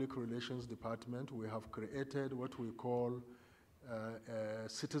normal public relations department, we have created what we call a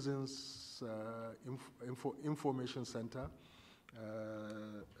Citizens Information Center,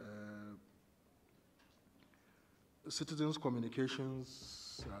 Citizens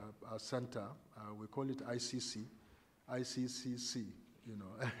Communications Center. We call it ICCC, you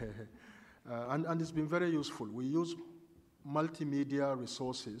know. And it's been very useful. We use multimedia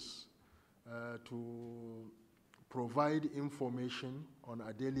resources to provide information on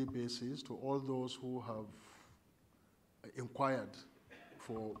a daily basis to all those who have inquired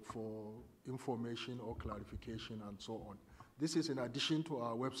for information or clarification and so on. This is in addition to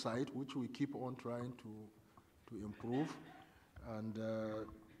our website, which we keep on trying to improve. And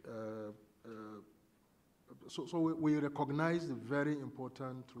so we recognize the very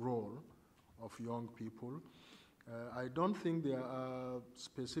important role of young people. I don't think there are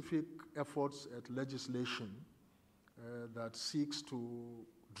specific efforts at legislation that seeks to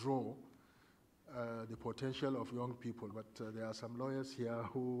draw the potential of young people, but there are some lawyers here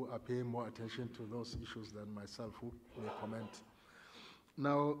who are paying more attention to those issues than myself, who may comment.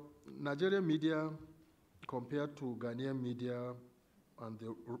 Now, Nigerian media compared to Ghanaian media and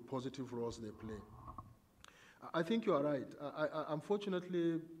the positive roles they play. I think you are right.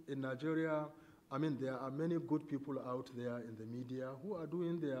 Unfortunately, in Nigeria, I mean, there are many good people out there in the media who are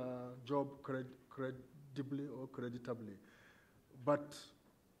doing their job credibly or creditably. But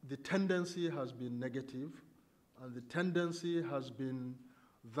the tendency has been negative, and the tendency has been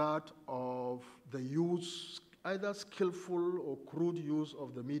that of the use, either skillful or crude use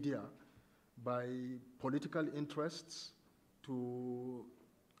of the media by political interests to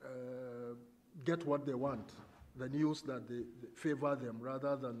get what they want, the news that they favor them,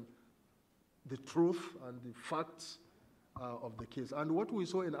 rather than the truth and the facts of the case. And what we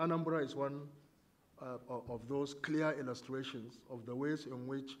saw in Anambra is one of those clear illustrations of the ways in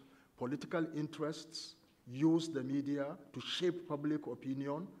which political interests use the media to shape public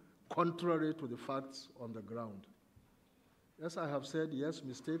opinion contrary to the facts on the ground. As I have said, yes,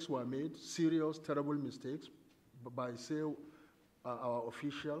 mistakes were made, serious, terrible mistakes, by, say, our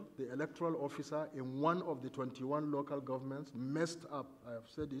official, the electoral officer in one of the 21 local governments messed up, I have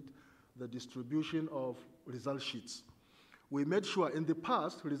said it, the distribution of result sheets. We made sure in the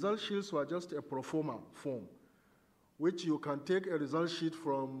past, result sheets were just a pro forma form, which you can take a result sheet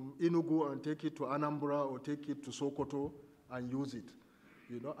from Enugu and take it to Anambra or take it to Sokoto and use it.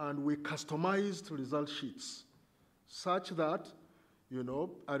 You know, and we customized result sheets such that, you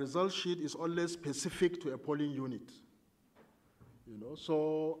know, a result sheet is always specific to a polling unit. You know,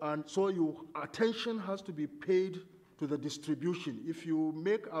 so attention has to be paid to the distribution. If you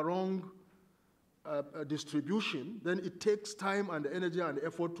make a wrong distribution, then it takes time and energy and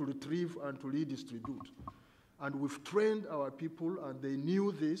effort to retrieve and to redistribute. And we've trained our people, and they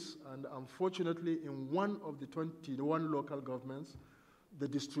knew this, and unfortunately, in one of the 21 local governments, the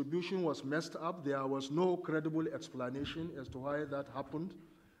distribution was messed up. There was no credible explanation as to why that happened,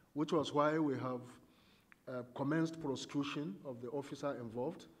 which was why we have commenced prosecution of the officer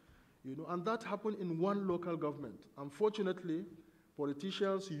involved. You know, and that happened in one local government. Unfortunately,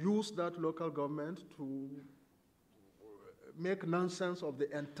 politicians used that local government to make nonsense of the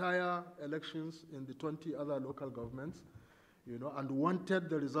entire elections in the 20 other local governments, you know, and wanted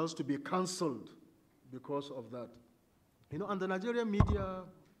the results to be cancelled because of that. You know, and the Nigerian media,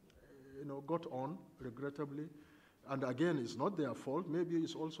 you know, got on, regrettably. And again, it's not their fault. Maybe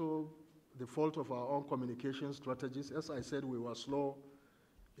it's also the fault of our own communication strategies. As I said, we were slow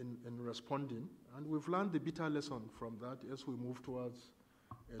in responding, and we've learned the bitter lesson from that as we move towards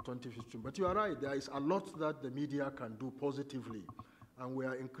 2015. But you are right, there is a lot that the media can do positively, and we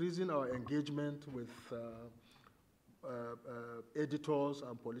are increasing our engagement with editors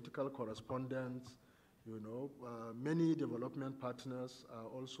and political correspondents. You know, many development partners are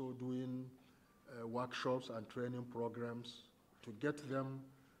also doing workshops and training programs to get them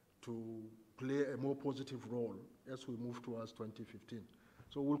to play a more positive role as we move towards 2015.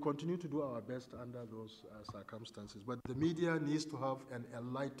 So we'll continue to do our best under those circumstances. But the media needs to have an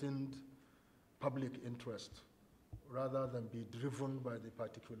enlightened public interest rather than be driven by the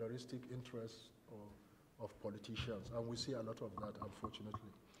particularistic interests of politicians. And we see a lot of that,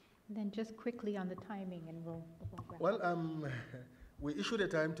 unfortunately. And then just quickly on the timing, and we'll wrap up. Well, we issued a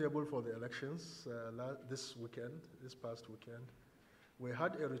timetable for the elections this past weekend. We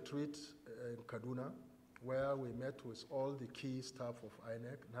had a retreat in Kaduna where we met with all the key staff of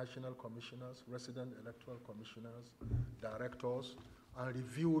INEC, national commissioners, resident electoral commissioners, directors, and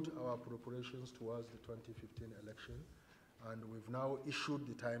reviewed our preparations towards the 2015 election. And we've now issued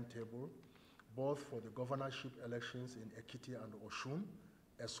the timetable, both for the governorship elections in Ekiti and Osun,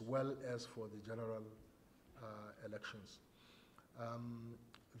 as well as for the general elections.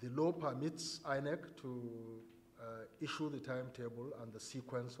 The law permits INEC to issue the timetable and the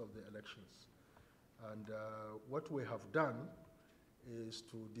sequence of the elections. And what we have done is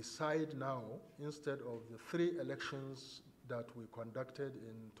to decide now, instead of the 3 elections that we conducted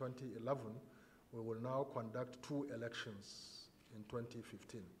in 2011, we will now conduct 2 elections in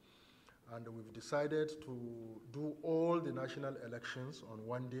 2015. And we've decided to do all the national elections on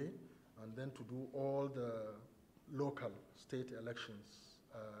one day, and then to do all the local state elections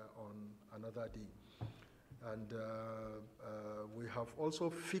on another day. And we have also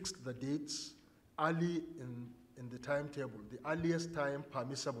fixed the dates early in the timetable, the earliest time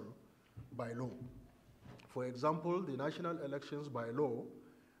permissible by law For example, the national elections by law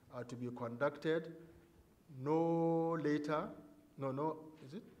are to be conducted no later,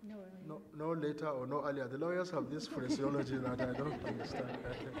 is it? No later or no earlier. The lawyers have this phraseology that I don't understand.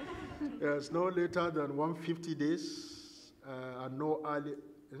 Yes, no later than 150 days and no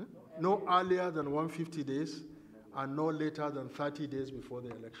earlier than 150 days and no later than 30 days before the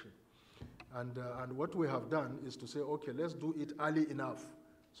election. And what we have done is to say, okay, let's do it early enough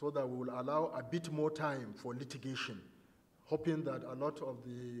so that we will allow a bit more time for litigation, hoping that a lot of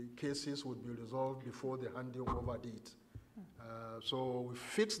the cases would be resolved before the handing over date. So we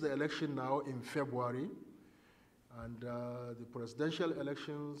fixed the election now in February, and the presidential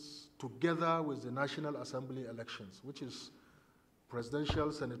elections together with the National Assembly elections, which is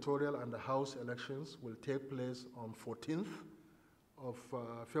presidential, senatorial, and the House elections, will take place on 14th of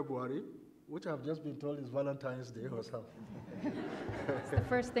February, which I've just been told is Valentine's Day or something. It's the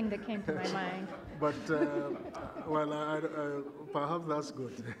first thing that came to my mind. But, well, perhaps that's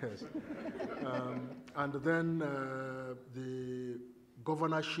good. Yes. And then the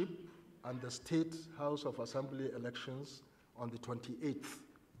governorship and the State House of Assembly elections on the 28th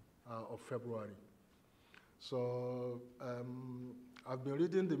of February. So I've been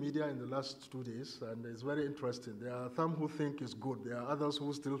reading the media in the last 2 days, and it's very interesting. There are some who think it's good. There are others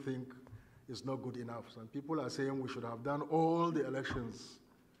who still think it's not good enough. Some people are saying we should have done all the elections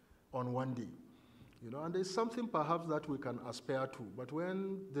on one day. And there's something perhaps that we can aspire to. But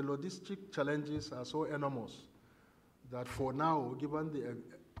when the logistic challenges are so enormous that for now, given the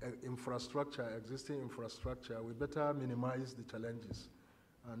existing infrastructure, we better minimize the challenges.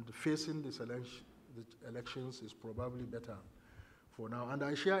 And facing the elections is probably better for now. And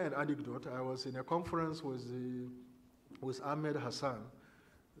I share an anecdote. I was in a conference with Ahmed Hassan,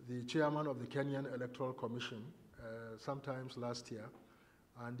 the chairman of the Kenyan Electoral Commission, sometimes last year.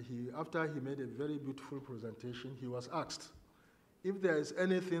 And after he made a very beautiful presentation, he was asked, if there is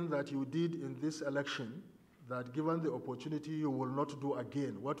anything that you did in this election that given the opportunity you will not do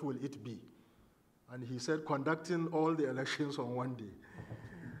again, what will it be? And he said, conducting all the elections on one day.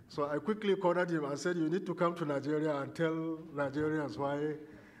 So I quickly cornered him and said, you need to come to Nigeria and tell Nigerians why,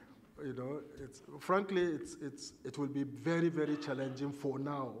 frankly, it will be very, very challenging for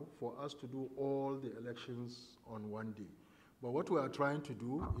now for us to do all the elections on one day. But what we are trying to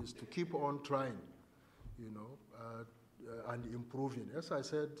do is to keep on trying, and improving. As I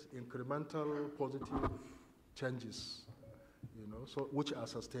said, incremental positive changes, which are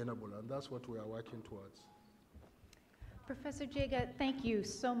sustainable, and that's what we are working towards. Professor Jega, thank you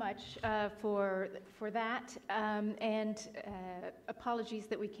so much for that, and apologies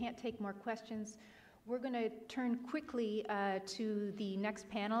that we can't take more questions. We're going to turn quickly to the next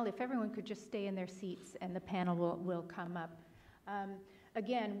panel. If everyone could just stay in their seats, and the panel will come up.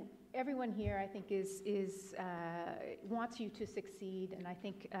 Again, everyone here, I think, wants you to succeed, and I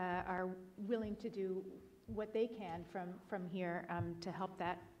think are willing to do what they can from here to help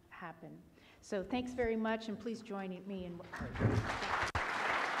that happen. So thanks very much, and please join me in.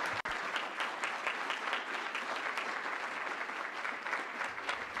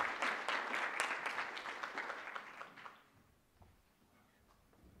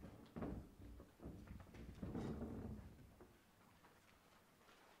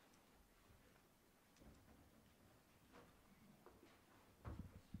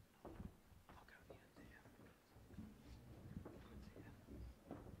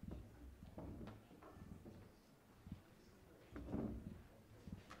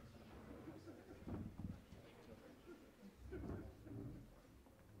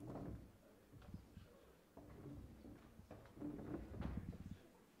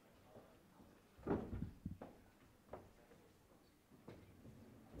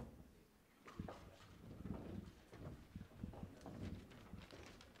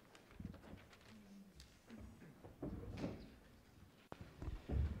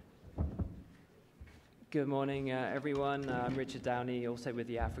 Good morning, everyone. I'm Richard Downey, also with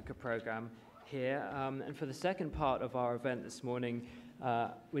the Africa program here. And for the second part of our event this morning,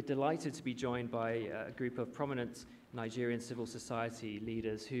 we're delighted to be joined by a group of prominent Nigerian civil society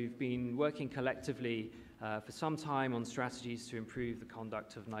leaders who've been working collectively for some time on strategies to improve the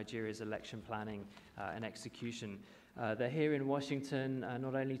conduct of Nigeria's election planning and execution. They're here in Washington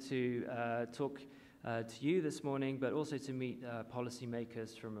not only to talk to you this morning, but also to meet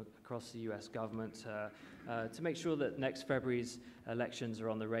policymakers from across the US government to make sure that next February's elections are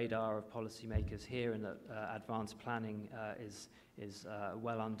on the radar of policymakers here and that advanced planning is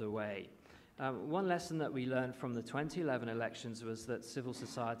well underway. One lesson that we learned from the 2011 elections was that civil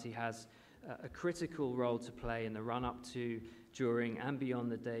society has a critical role to play in the run-up to, during, and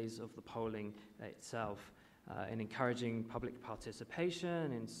beyond the days of the polling itself. in encouraging public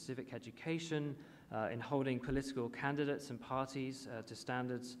participation, in civic education, in holding political candidates and parties to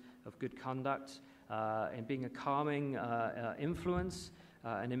standards of good conduct, in being a calming influence,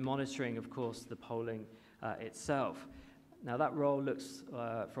 and in monitoring, of course, the polling itself. Now, that role looks,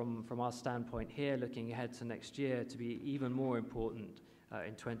 from our standpoint here, looking ahead to next year, to be even more important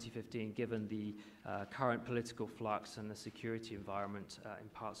in 2015, given the current political flux and the security environment in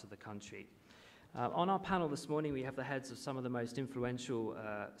parts of the country. On our panel this morning, we have the heads of some of the most influential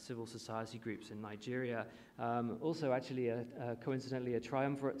civil society groups in Nigeria. Also, actually, coincidentally, a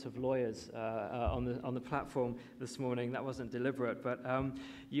triumvirate of lawyers on the platform this morning. That wasn't deliberate, but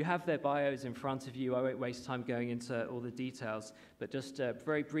you have their bios in front of you. I won't waste time going into all the details, but just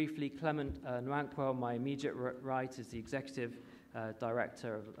very briefly, Clement Nwankwo, my immediate right, is the Executive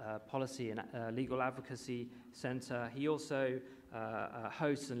Director of Policy and Legal Advocacy Center. He also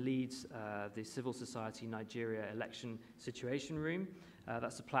hosts and leads the Civil Society Nigeria Election Situation Room.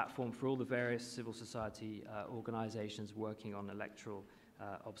 That's a platform for all the various civil society organizations working on electoral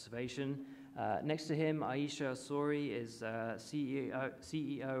observation. Next to him, Aisha Asori is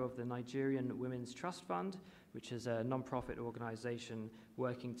CEO of the Nigerian Women's Trust Fund, which is a non-profit organization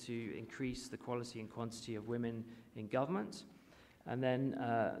working to increase the quality and quantity of women in government. And then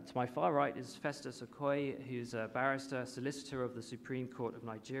to my far right is Festus Okoye, who's a barrister, solicitor of the Supreme Court of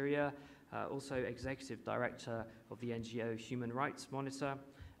Nigeria, also executive director of the NGO Human Rights Monitor,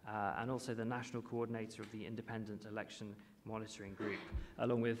 and also the national coordinator of the Independent Election Monitoring Group,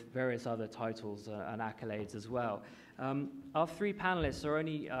 along with various other titles and accolades as well. Our three panelists are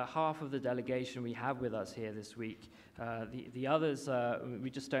only half of the delegation we have with us here this week. The others, we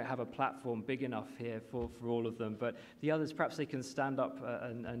just don't have a platform big enough here for all of them, but the others, perhaps they can stand up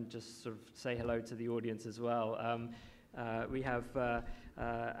and just sort of say hello to the audience as well. We have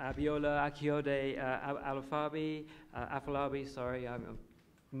Abiola Akiode Afolabi, sorry, I'm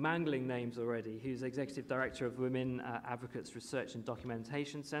mangling names already, who's Executive Director of Women Advocates Research and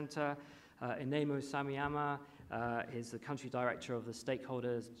Documentation Center. Inemo Samiyama is the Country Director of the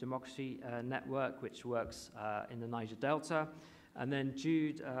Stakeholders Democracy Network, which works in the Niger Delta. And then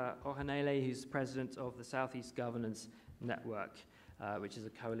Jude Ohanele, who's President of the Southeast Governance Network, which is a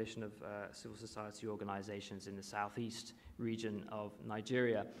coalition of civil society organizations in the southeast region of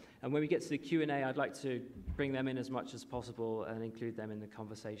Nigeria. And when we get to the Q&A, I'd like to bring them in as much as possible and include them in the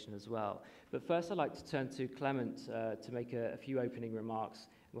conversation as well. But first, I'd like to turn to Clement to make a few opening remarks.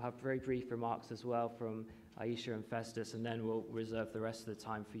 We'll have very brief remarks as well from Aisha and Festus, and then we'll reserve the rest of the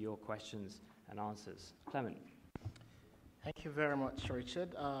time for your questions and answers. Clement. Thank you very much,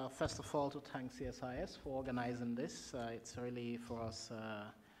 Richard. First of all, to thank CSIS for organizing this. It's really, for us,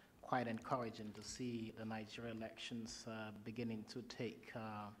 quite encouraging to see the Nigeria elections beginning to take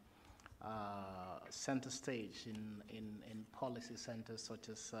center stage in policy centers such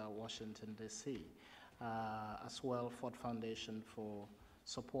as Washington, D.C. As well, Ford Foundation for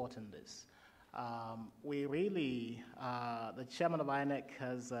supporting this. We really, the chairman of INEC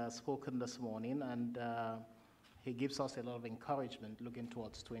has spoken this morning, and he gives us a lot of encouragement looking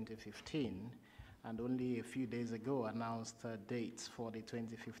towards 2015, and only a few days ago announced dates for the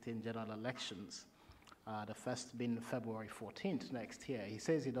 2015 general elections, the first being February 14th next year. He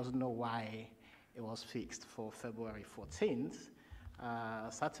says he doesn't know why it was fixed for February 14th,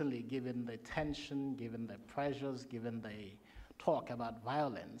 certainly given the tension, given the pressures, given the talk about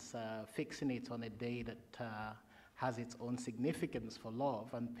violence, fixing it on a day that has its own significance for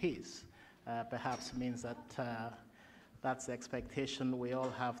love and peace. Perhaps means that that's the expectation we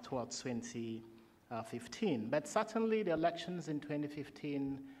all have towards 2015. But certainly the elections in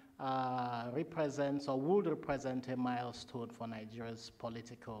 2015 represents or would represent a milestone for Nigeria's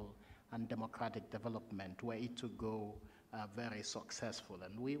political and democratic development, were it to go very successful.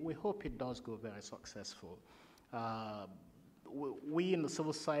 And we hope it does go very successful. We in the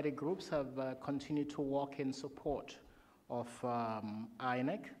civil society groups have continued to work in support of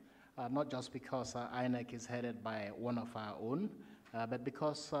INEC. Not just because INEC is headed by one of our own, but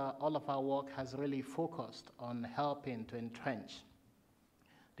because all of our work has really focused on helping to entrench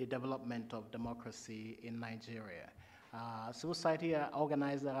the development of democracy in Nigeria. Civil society are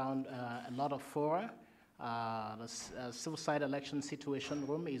organized around a lot of fora. The Civil Society Election Situation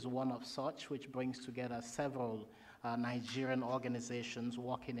Room is one of such, which brings together several Nigerian organizations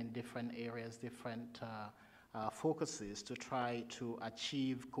working in different areas, different focuses to try to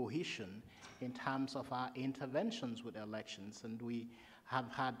achieve cohesion in terms of our interventions with elections. And we have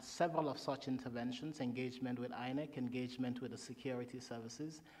had several of such interventions: engagement with INEC, engagement with the security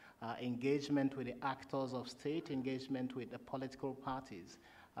services, engagement with the actors of state, engagement with the political parties,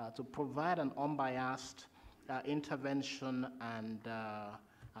 to provide an unbiased intervention and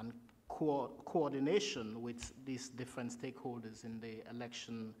coordination with these different stakeholders in the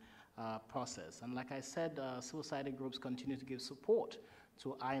election process. And like I said, civil society groups continue to give support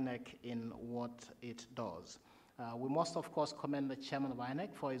to INEC in what it does. We must, of course, commend the chairman of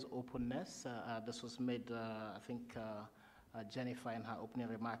INEC for his openness. This was made, I think Jennifer in her opening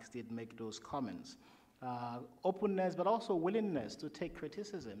remarks did make those comments. Openness, but also willingness to take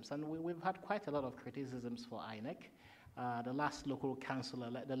criticisms. And we've had quite a lot of criticisms for INEC. The last local council,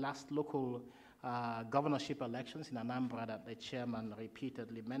 the last local governorship elections in Anambra that the chairman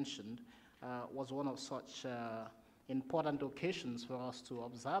repeatedly mentioned was one of such important occasions for us to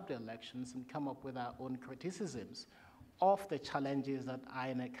observe the elections and come up with our own criticisms of the challenges that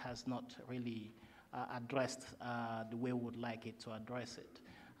INEC has not really addressed the way we would like it to address it.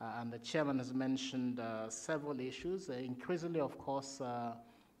 And the chairman has mentioned several issues. Increasingly, of course,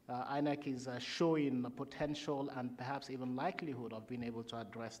 INEC is showing the potential and perhaps even likelihood of being able to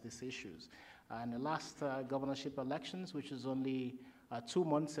address these issues. In the last governorship elections, which is only 2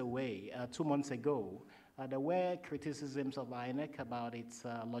 months away, 2 months ago, there were criticisms of INEC about its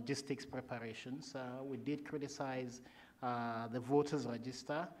logistics preparations. We did criticize the voters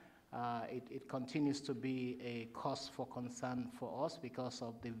register. It continues to be a cause for concern for us because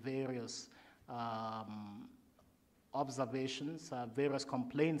of the various observations, various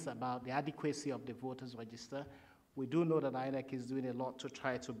complaints about the adequacy of the voters register. We do know that INEC is doing a lot to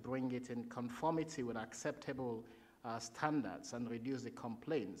try to bring it in conformity with acceptable standards and reduce the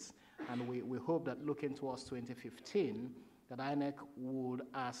complaints. And we hope that looking towards 2015, that INEC would,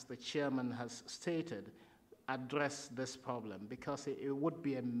 as the chairman has stated, address this problem, because it would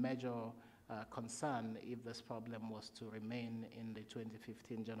be a major concern if this problem was to remain in the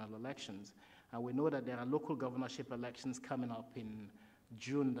 2015 general elections. And we know that there are local governorship elections coming up in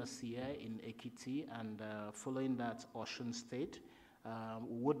June this year in Ekiti, and following that, Osun State.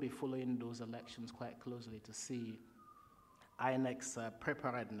 We would be following those elections quite closely to see INEC's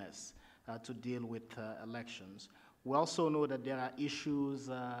preparedness to deal with elections. We also know that there are issues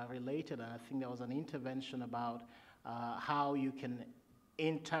related, and I think there was an intervention about how you can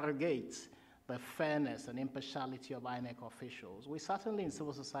interrogate the fairness and impartiality of INEC officials. We certainly in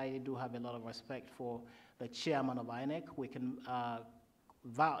civil society do have a lot of respect for the chairman of INEC. We can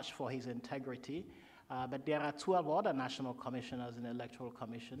vouch for his integrity, but there are 12 other national commissioners in the Electoral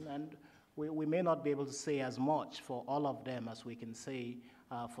Commission, and we may not be able to say as much for all of them as we can say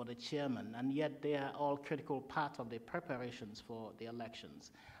for the chairman, and yet they are all critical part of the preparations for the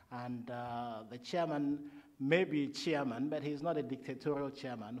elections. And the chairman may be chairman, but he's not a dictatorial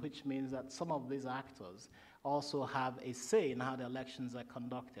chairman, which means that some of these actors also have a say in how the elections are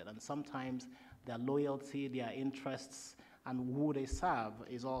conducted, and sometimes their loyalty, their interests, and who they serve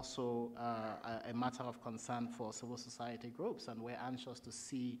is also a matter of concern for civil society groups, and we're anxious to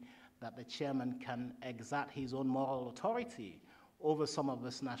see that the chairman can exert his own moral authority over some of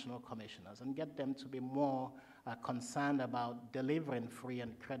these national commissioners and get them to be more concerned about delivering free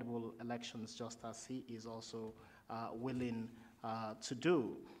and credible elections, just as he is also willing to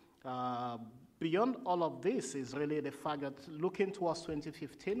do. Beyond all of this is really the fact that looking towards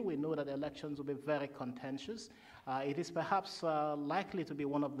 2015, we know that elections will be very contentious. It is perhaps likely to be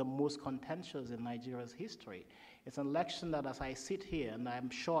one of the most contentious in Nigeria's history. It's an election that, as I sit here, and I'm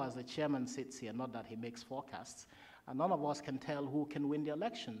sure as the chairman sits here, not that he makes forecasts, none of us can tell who can win the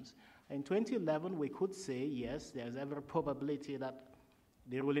elections. In 2011, we could say, yes, there's every probability that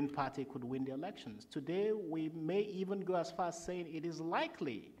the ruling party could win the elections. Today, we may even go as far as saying it is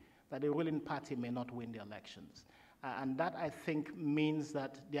likely that the ruling party may not win the elections. And that, I think, means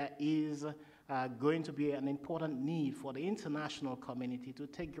that there is going to be an important need for the international community to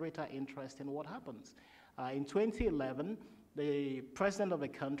take greater interest in what happens. In 2011, the president of the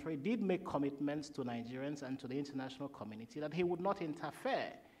country did make commitments to Nigerians and to the international community that he would not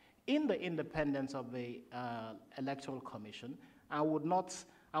interfere in the independence of the Electoral Commission and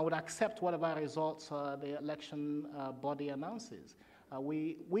would accept whatever results the election body announces.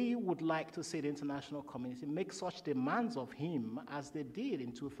 We would like to see the international community make such demands of him as they did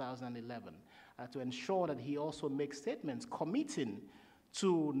in 2011 to ensure that he also makes statements committing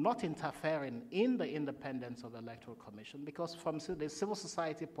to not interfering in the independence of the Electoral Commission, because from the civil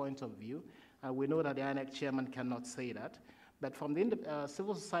society point of view, we know that the INEC chairman cannot say that, but from the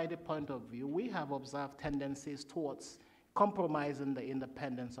civil society point of view, we have observed tendencies towards compromising the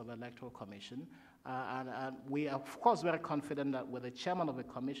independence of the Electoral Commission, and we are, of course, very confident that with the chairman of the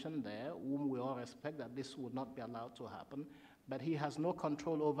commission there, whom we all respect, that this would not be allowed to happen, but he has no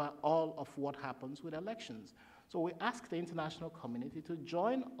control over all of what happens with elections. So we ask the international community to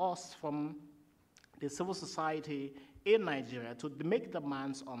join us from the civil society in Nigeria to make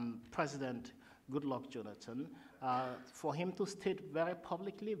demands on President Goodluck Jonathan for him to state very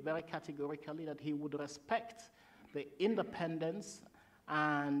publicly, very categorically that he would respect the independence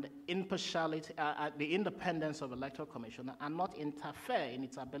and impartiality, the independence of the Electoral Commission and not interfere in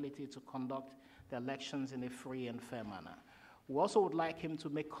its ability to conduct the elections in a free and fair manner. We also would like him to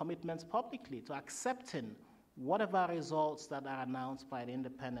make commitments publicly to accepting whatever results that are announced by the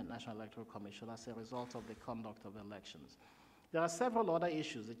Independent National Electoral Commission as a result of the conduct of elections. There are several other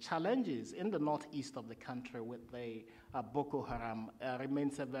issues. The challenges in the northeast of the country with the Boko Haram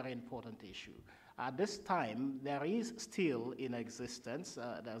remains a very important issue. At this time, there is still in existence,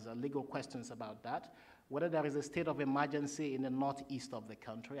 there's legal questions about that, whether there is a state of emergency in the northeast of the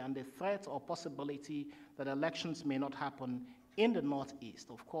country and the threat or possibility that elections may not happen in the northeast.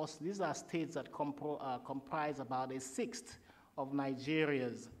 Of course, these are states that comprise about a sixth of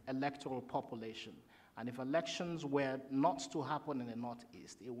Nigeria's electoral population. And if elections were not to happen in the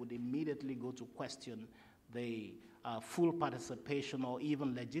northeast, it would immediately go to question the full participation or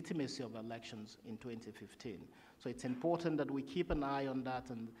even legitimacy of elections in 2015. So it's important that we keep an eye on that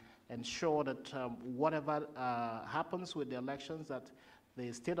and ensure that whatever happens with the elections, that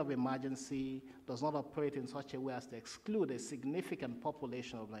the state of emergency does not operate in such a way as to exclude a significant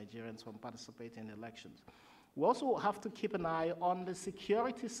population of Nigerians from participating in elections. We also have to keep an eye on the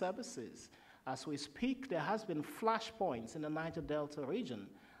security services. As we speak, there has been flashpoints in the Niger Delta region,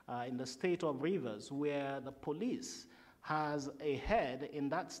 in the state of Rivers, where the police has a head in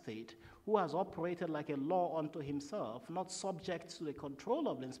that state who has operated like a law unto himself, not subject to the control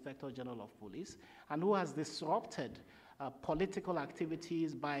of the Inspector General of Police, and who has disrupted political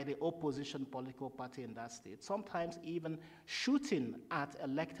activities by the opposition political party in that state, sometimes even shooting at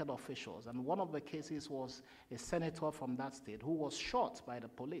elected officials. And one of the cases was a senator from that state who was shot by the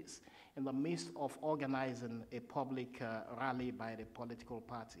police in the midst of organizing a public rally by the political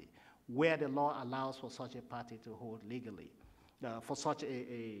party, where the law allows for such a party to hold legally, for such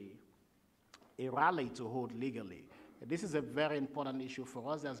a rally to hold legally. This is a very important issue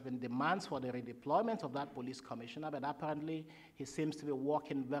for us. There's been demands for the redeployment of that police commissioner, but apparently he seems to be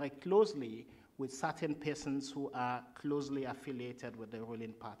working very closely with certain persons who are closely affiliated with the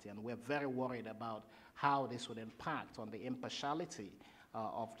ruling party. And we're very worried about how this would impact on the impartiality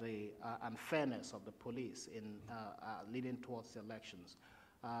of the unfairness of the police in leading towards the elections.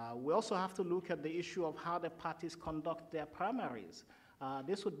 We also have to look at the issue of how the parties conduct their primaries.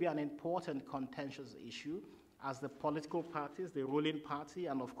 This would be an important contentious issue as the political parties, the ruling party,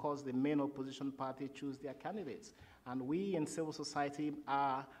 and of course the main opposition party choose their candidates. And we in civil society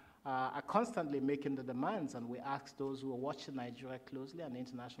are constantly making the demands, and we ask those who are watching Nigeria closely and the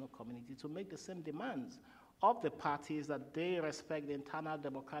international community to make the same demands of the parties, that they respect the internal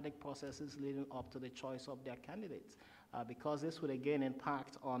democratic processes leading up to the choice of their candidates, because this would again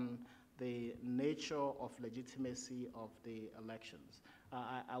impact on the nature of legitimacy of the elections.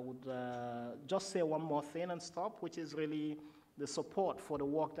 I would just say one more thing and stop, which is really the support for the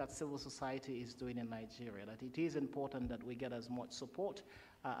work that civil society is doing in Nigeria, that it is important that we get as much support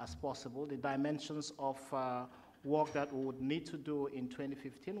as possible. The dimensions of work that we would need to do in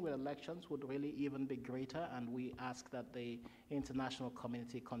 2015 with elections would really even be greater, and we ask that the international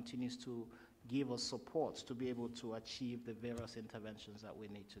community continues to give us support to be able to achieve the various interventions that we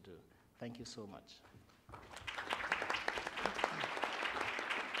need to do. Thank you so much.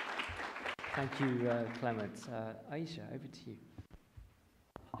 Thank you, Clement. Aisha, over to you.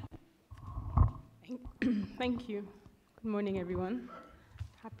 Thank you. Good morning, everyone.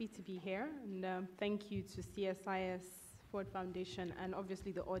 Happy to be here, and thank you to CSIS, Ford Foundation, and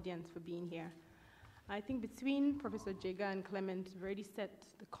obviously the audience for being here. I think between Professor Jega and Clement, we've already set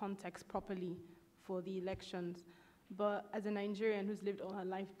the context properly for the elections. But as a Nigerian who's lived all her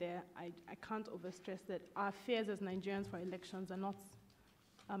life there, I can't overstress that our fears as Nigerians for elections are not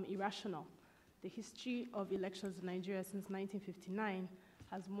irrational. The history of elections in Nigeria since 1959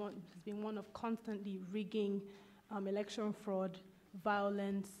 has been one of constantly rigging, election fraud,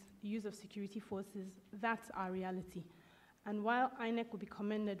 violence, use of security forces. That's our reality. And while INEC will be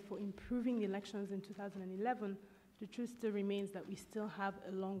commended for improving the elections in 2011, the truth still remains that we still have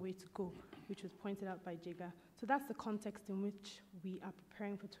a long way to go, which was pointed out by Jega. So that's the context in which we are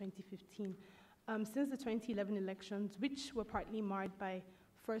preparing for 2015. Since the 2011 elections, which were partly marred by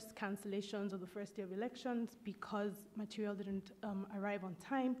first cancellations of the first day of elections because material didn't arrive on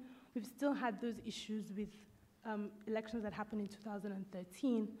time, we've still had those issues with elections that happened in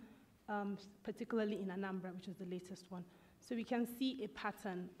 2013, particularly in Anambra, which is the latest one. So we can see a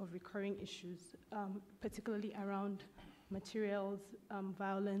pattern of recurring issues, particularly around materials,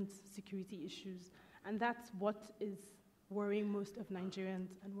 violence, security issues, And that's what is worrying most of Nigerians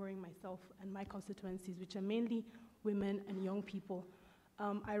and worrying myself and my constituencies, which are mainly women and young people.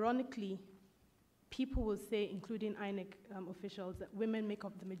 Ironically, people will say, including INEC officials, that women make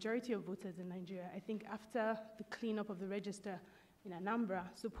up the majority of voters in Nigeria. I think after the cleanup of the register in Anambra,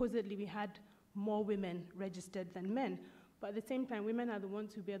 supposedly we had more women registered than men. But at the same time, women are the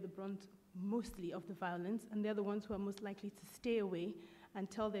ones who bear the brunt mostly of the violence, and they're the ones who are most likely to stay away and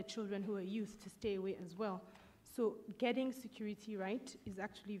tell their children who are youth to stay away as well. So getting security right is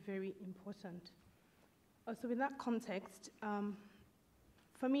actually very important. So in that context,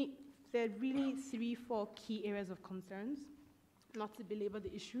 for me, there are really 3-4 key areas of concerns, not to belabor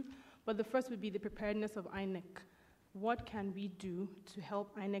the issue, but the first would be the preparedness of INEC. What can we do to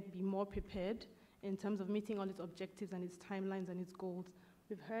help INEC be more prepared in terms of meeting all its objectives and its timelines and its goals?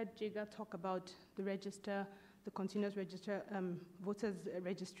 We've heard Jega talk about the register, the continuous register, voters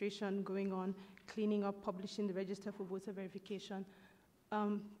registration going on, cleaning up, publishing the register for voter verification.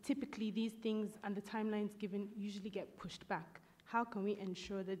 Typically, these things and the timelines given usually get pushed back. How can we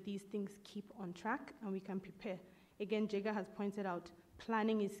ensure that these things keep on track and we can prepare? Again, Jega has pointed out,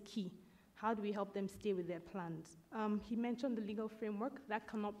 planning is key. How do we help them stay with their plans? He mentioned the legal framework. That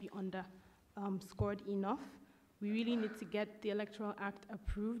cannot be underscored enough. We really need to get the Electoral Act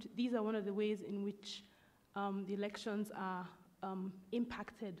approved. These are one of the ways in which the elections are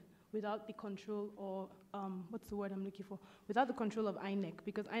impacted without the control, or what's the word I'm looking for? Without the control of INEC,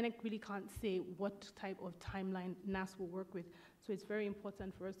 because INEC really can't say what type of timeline NAS will work with. So it's very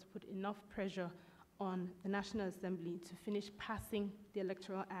important for us to put enough pressure on the National Assembly to finish passing the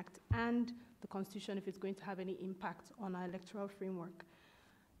Electoral Act and the Constitution if it's going to have any impact on our electoral framework.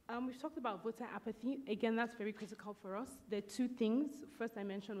 We've talked about voter apathy. Again, that's very critical for us. There are 2 things. First I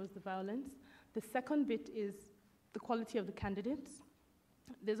mentioned was the violence. The second bit is the quality of the candidates.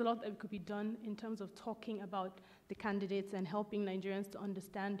 There's a lot that could be done in terms of talking about the candidates and helping Nigerians to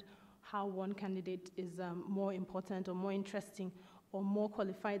understand how one candidate is more important or more interesting or more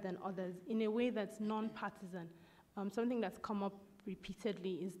qualified than others in a way that's non-partisan. Something that's come up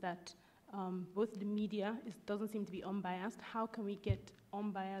repeatedly is that both the media doesn't seem to be unbiased. How can we get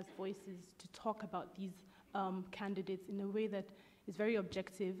unbiased voices to talk about these candidates in a way that is very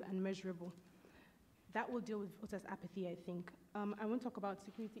objective and measurable? That will deal with voters' apathy, I think. I won't talk about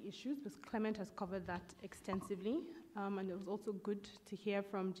security issues because Clement has covered that extensively. And it was also good to hear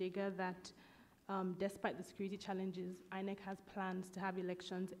from Jega that despite the security challenges, INEC has plans to have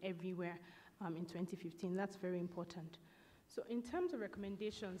elections everywhere in 2015. That's very important. So in terms of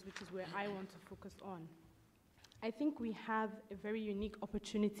recommendations, which is where I want to focus on, I think we have a very unique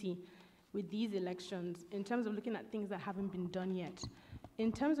opportunity with these elections in terms of looking at things that haven't been done yet.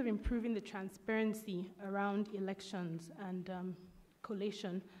 In terms of improving the transparency around elections and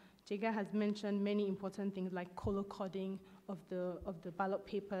collation, Jega has mentioned many important things like color coding of the ballot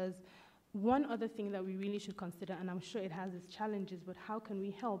papers. One other thing that we really should consider, and I'm sure it has its challenges, but how can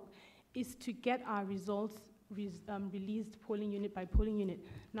we help, is to get our results released polling unit by polling unit.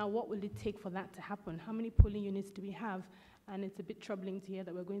 Now, what will it take for that to happen? How many polling units do we have? And it's a bit troubling to hear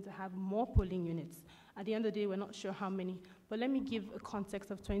that we're going to have more polling units. At the end of the day, we're not sure how many. But let me give a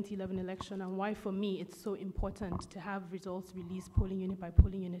context of 2011 election and why, for me, it's so important to have results released polling unit by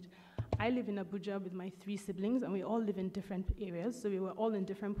polling unit. I live in Abuja with my 3 siblings, and we all live in different areas, so we were all in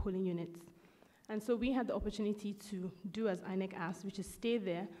different polling units. And so we had the opportunity to do as INEC asked, which is stay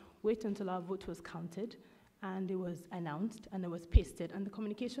there, wait until our vote was counted, and it was announced, and it was pasted. And the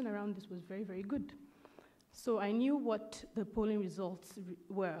communication around this was very, very good. So I knew what the polling results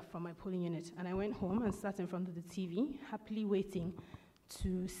were from my polling unit, and I went home and sat in front of the TV, happily waiting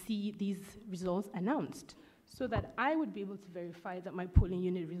to see these results announced, so that I would be able to verify that my polling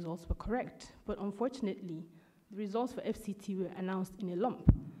unit results were correct. But unfortunately, the results for FCT were announced in a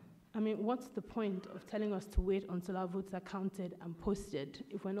lump. I mean, what's the point of telling us to wait until our votes are counted and posted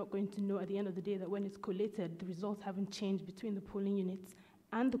if we're not going to know at the end of the day that when it's collated, the results haven't changed between the polling units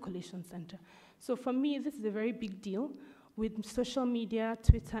and the collation center? So for me, this is a very big deal. With social media,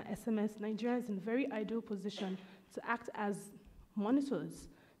 Twitter, SMS, Nigeria is in a very ideal position to act as monitors,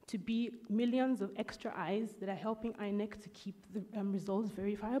 to be millions of extra eyes that are helping INEC to keep the results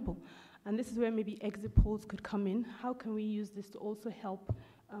verifiable. And this is where maybe exit polls could come in. How can we use this to also help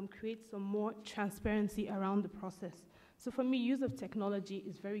create some more transparency around the process? So for me, use of technology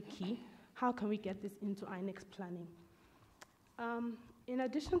is very key. How can we get this into INEC's planning? In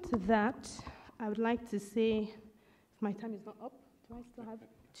addition to that, I would like to say, if my time is not up, do I still have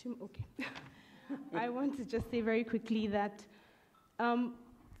 2? Okay. I want to just say very quickly that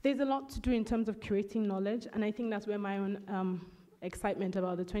there's a lot to do in terms of curating knowledge, and I think that's where my own excitement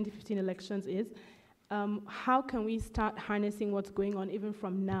about the 2015 elections is. how can we start harnessing what's going on even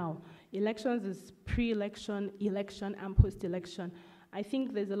from now? Elections is pre-election, election, and post-election. I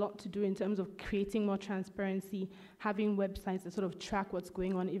think there's a lot to do in terms of creating more transparency, having websites that sort of track what's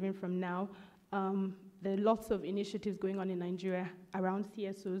going on even from now. There are lots of initiatives going on in Nigeria around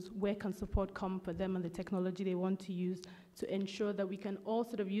CSOs. Where can support come for them and the technology they want to use to ensure that we can all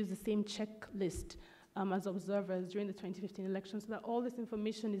sort of use the same checklist as observers during the 2015 election, so that all this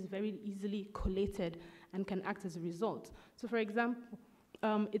information is very easily collated and can act as a result. So for example,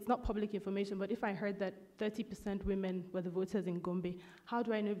 it's not public information, but if I heard that 30% women were the voters in Gombe, how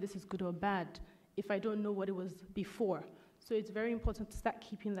do I know if this is good or bad if I don't know what it was before? So it's very important to start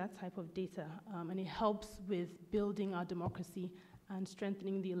keeping that type of data, and it helps with building our democracy and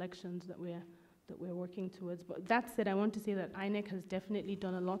strengthening the elections that we're working towards. But that said, I want to say that INEC has definitely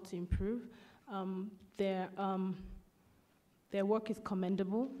done a lot to improve. Their work is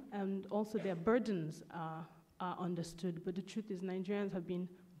commendable, and also their burdens are understood. But the truth is, Nigerians have been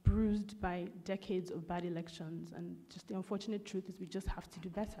bruised by decades of bad elections, and just the unfortunate truth is we just have to do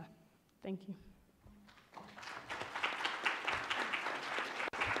better. Thank you.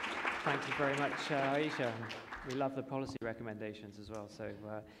 Thank you very much, Aisha. We love the policy recommendations as well. So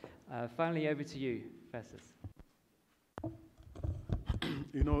finally, over to you, Festus.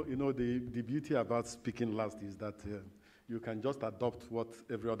 You know, the beauty about speaking last is that you can just adopt what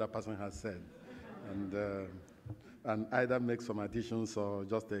every other person has said, and either make some additions or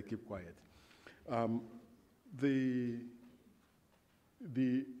just keep quiet.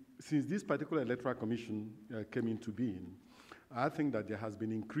 Since this particular electoral commission came into being, I think that there has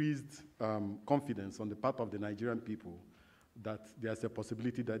been increased confidence on the part of the Nigerian people that there's a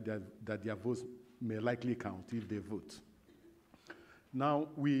possibility that their votes may likely count if they vote. Now,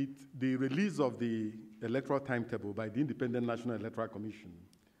 with the release of the electoral timetable by the Independent National Electoral Commission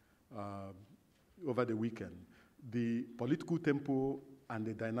over the weekend, the political tempo and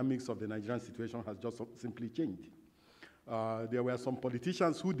the dynamics of the Nigerian situation has just simply changed. There were some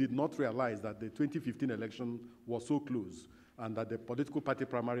politicians who did not realize that the 2015 election was so close and that the political party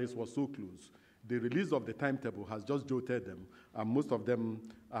primaries were so close. The release of the timetable has just jolted them, and most of them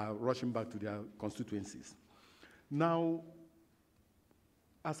are rushing back to their constituencies. Now,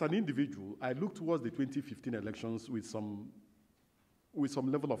 as an individual, I look towards the 2015 elections with some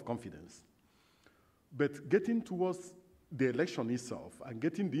level of confidence. But getting towards the election itself and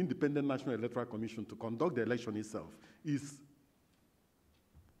getting the Independent National Electoral Commission to conduct the election itself is,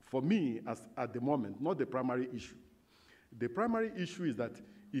 for me, at the moment, not the primary issue. The primary issue is that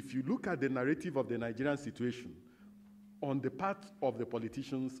if you look at the narrative of the Nigerian situation on the part of the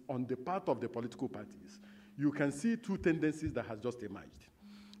politicians, on the part of the political parties, you can see two tendencies that have just emerged.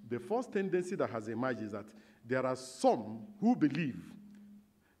 The first tendency that has emerged is that there are some who believe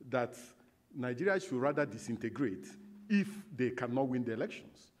that Nigeria should rather disintegrate if they cannot win the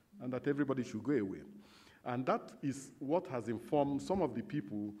elections, and that everybody should go away. And that is what has informed some of the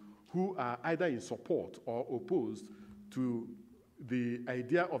people who are either in support or opposed to the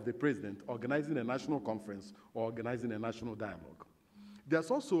idea of the president organizing a national conference or organizing a national dialogue. There's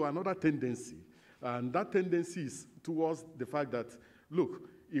also another tendency, and that tendency is towards the fact that, look,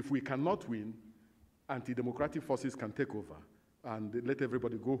 if we cannot win, anti-democratic forces can take over and let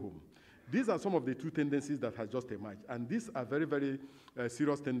everybody go home. These are some of the two tendencies that have just emerged, and these are very, very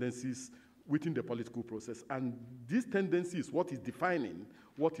serious tendencies within the political process. And this tendency is what is defining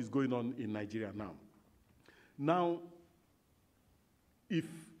what is going on in Nigeria now. Now, if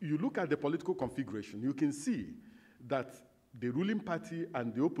you look at the political configuration, you can see that the ruling party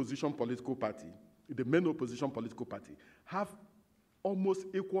and the opposition political party, the main opposition political party, have almost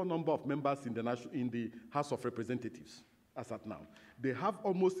equal number of members in the House of Representatives as at now. They have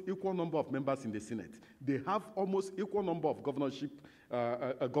almost equal number of members in the Senate. They have almost equal number of governors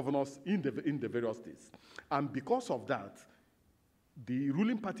in the various states. And because of that, the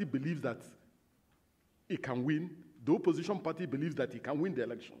ruling party believes that it can win. The opposition party believes that it can win the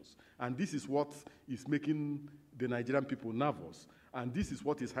elections. And this is what is making the Nigerian people nervous. And this is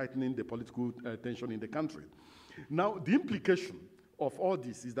what is heightening the political tension in the country. Now, the implication of all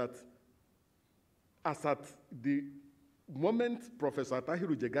this is that as at the moment Professor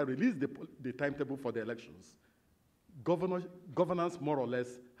Tahiru Jega released the timetable for the elections, governance more or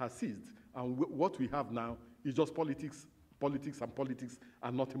less has ceased. And what we have now is just politics,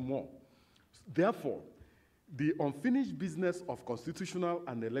 and nothing more. Therefore, the unfinished business of constitutional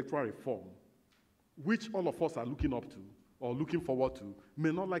and electoral reform, which all of us are looking up to or looking forward to,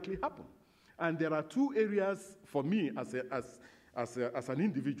 may not likely happen. And there are two areas for me as an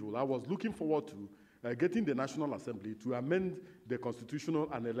individual. I was looking forward to getting the National Assembly to amend the constitutional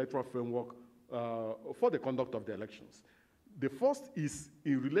and electoral framework for the conduct of the elections. The first is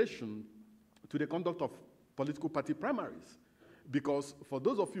in relation to the conduct of political party primaries. Because for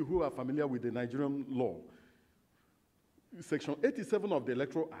those of you who are familiar with the Nigerian law, Section 87 of the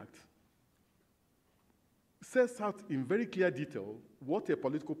Electoral Act sets out in very clear detail what a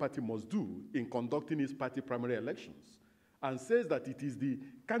political party must do in conducting its party primary elections, and says that it is the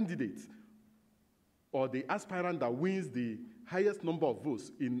candidate or the aspirant that wins the highest number of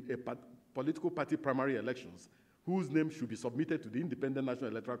votes in a political party primary elections whose name should be submitted to the Independent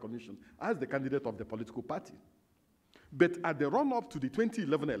National Electoral Commission as the candidate of the political party. But at the run-up to the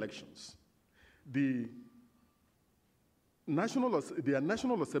 2011 elections, the National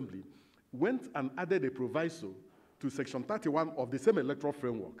Assembly went and added a proviso to Section 31 of the same electoral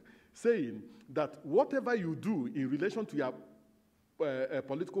framework, saying that whatever you do in relation to your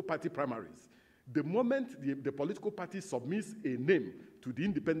political party primaries, the moment the political party submits a name to the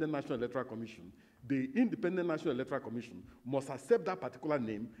Independent National Electoral Commission, the Independent National Electoral Commission must accept that particular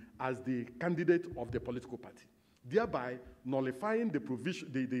name as the candidate of the political party, thereby nullifying the provision,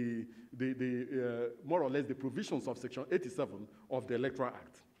 more or less the provisions of Section 87 of the Electoral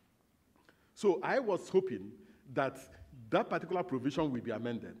Act. So I was hoping that that particular provision will be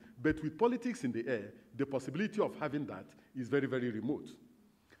amended, but with politics in the air, the possibility of having that is very, very remote.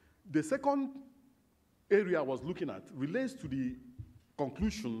 The second area I was looking at relates to the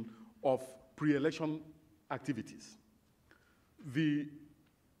conclusion of pre-election activities. The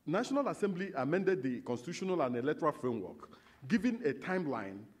National Assembly amended the constitutional and electoral framework, giving a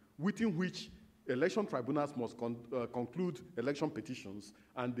timeline within which election tribunals must conclude election petitions,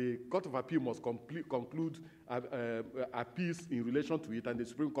 and the Court of Appeal must conclude appeals in relation to it, and the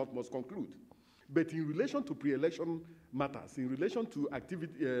Supreme Court must conclude. But in relation to pre-election matters, in relation to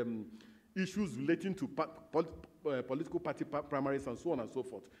issues relating to political party primaries and so on and so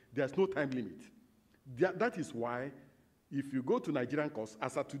forth, there's no time limit. That is why, if you go to Nigerian courts,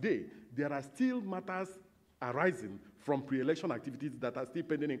 as of today, there are still matters arising from pre-election activities that are still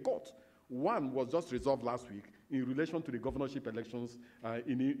pending in court. One was just resolved last week in relation to the governorship elections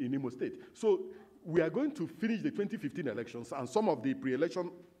in Imo State. So we are going to finish the 2015 elections, and some of the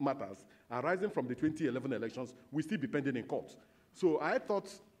pre-election matters arising from the 2011 elections will still be pending in court. So I thought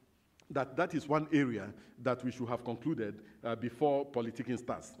that that is one area that we should have concluded before politicking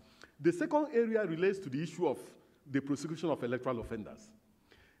starts. The second area relates to the issue of the prosecution of electoral offenders.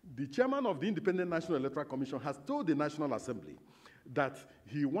 The chairman of the Independent National Electoral Commission has told the National Assembly that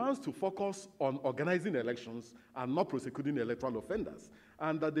he wants to focus on organizing elections and not prosecuting electoral offenders,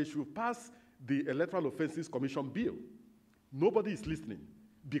 and that they should pass the Electoral Offenses Commission bill. Nobody is listening,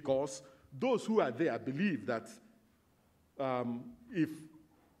 because those who are there believe that if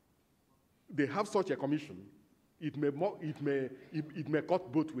they have such a commission, it may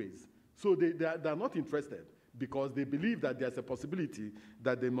cut both ways. So they are not interested, because they believe that there's a possibility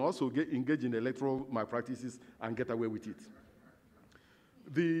that they may also engage in electoral malpractices and get away with it.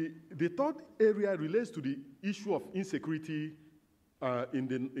 The third area relates to the issue of insecurity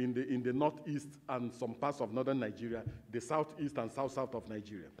in the northeast and some parts of northern Nigeria, the southeast and south of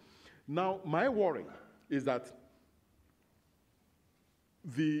Nigeria. Now, my worry is that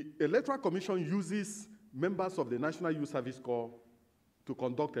the Electoral Commission uses members of the National Youth Service Corps to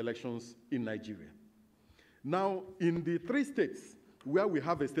conduct elections in Nigeria. Now, in the 3 states where we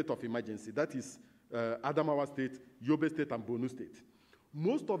have a state of emergency, that is Adamawa State, Yobe State, and Borno State,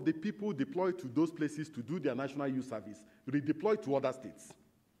 most of the people deployed to those places to do their national youth service redeployed to other states.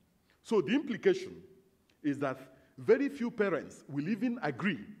 So the implication is that very few parents will even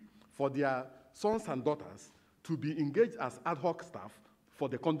agree for their sons and daughters to be engaged as ad hoc staff for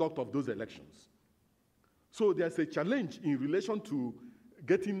the conduct of those elections. So there's a challenge in relation to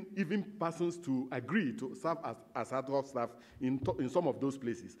getting even persons to agree to serve as ad hoc staff in some of those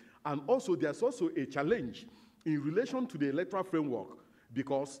places. And also, there's also a challenge in relation to the electoral framework,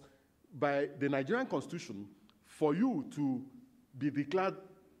 because by the Nigerian Constitution, for you to be declared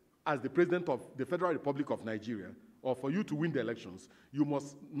as the president of the Federal Republic of Nigeria, or for you to win the elections, you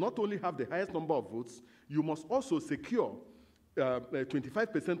must not only have the highest number of votes, you must also secure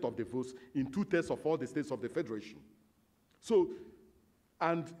 25% of the votes in 2/3 of all the states of the Federation. So,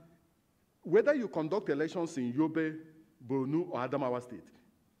 and whether you conduct elections in Yobe, Borno, or Adamawa State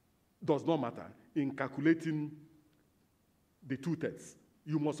does not matter in calculating the 2/3.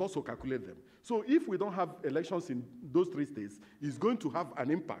 You must also calculate them. So if we don't have elections in those 3 states, it's going to have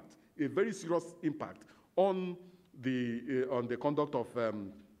an impact, a very serious impact on the conduct of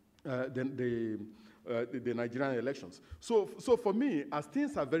the Nigerian elections. So for me, as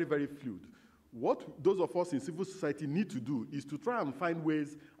things are very, very fluid, What those of us in civil society need to do is to try and find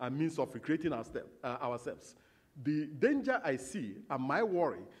ways and means of recreating ourselves. The danger I see and my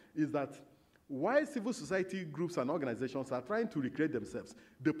worry is that while civil society groups and organizations are trying to recreate themselves,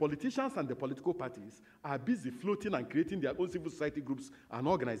 the politicians and the political parties are busy floating and creating their own civil society groups and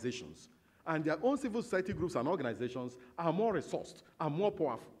organizations. And their own civil society groups and organizations are more resourced and more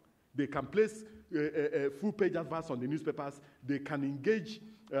powerful. They can place full-page adverts on the newspapers. They can engage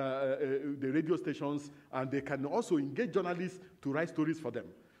the radio stations, and they can also engage journalists to write stories for them.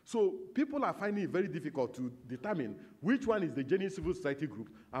 So people are finding it very difficult to determine which one is the genuine civil society group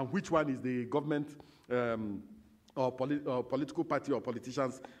and which one is the government or political party or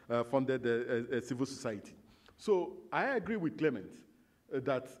politicians funded civil society. So I agree with Clement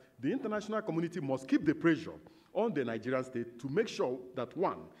that the international community must keep the pressure on the Nigerian state to make sure that,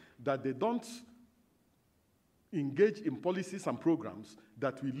 one, that they don't engage in policies and programs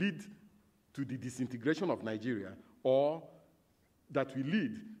that will lead to the disintegration of Nigeria or that will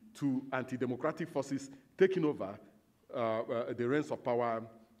lead to anti-democratic forces taking over the reins of power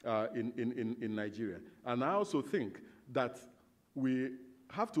in Nigeria. And I also think that we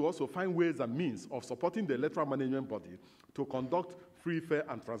have to also find ways and means of supporting the electoral management body to conduct free, fair,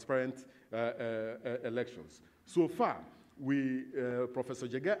 and transparent elections. So far, Professor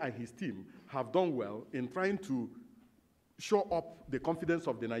Jega and his team have done well in trying to show up the confidence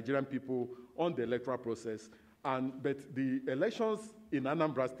of the Nigerian people on the electoral process. But the elections in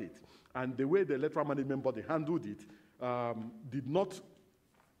Anambra State and the way the electoral management body handled it did not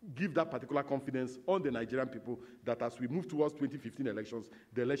give that particular confidence on the Nigerian people that as we move towards 2015 elections,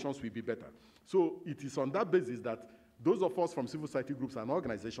 the elections will be better. So it is on that basis that those of us from civil society groups and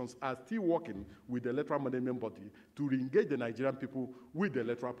organizations are still working with the electoral management body to re-engage the Nigerian people with the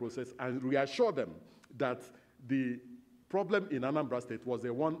electoral process and reassure them that the problem in Anambra State was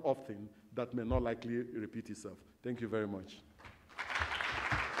a one-off thing that may not likely repeat itself. Thank you very much.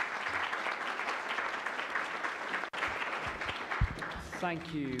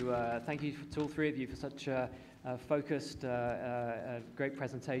 Thank you to all three of you for such focused, great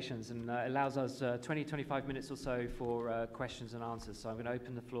presentations, and it allows us 20-25 minutes or so for questions and answers. So I'm going to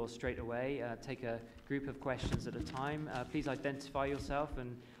open the floor straight away, take a group of questions at a time. Please identify yourself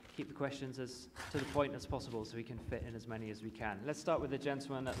and keep the questions as to the point as possible so we can fit in as many as we can. Let's start with the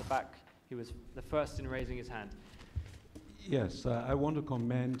gentleman at the back who was the first in raising his hand. Yes, I want to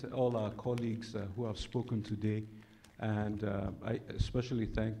commend all our colleagues who have spoken today. And I especially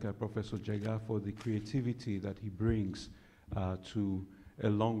thank Professor Jega for the creativity that he brings to a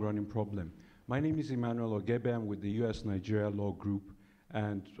long-running problem. My name is Emmanuel Ogebe. I'm with the US-Nigeria Law Group,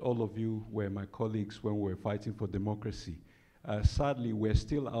 and all of you were my colleagues when we were fighting for democracy. Sadly, we're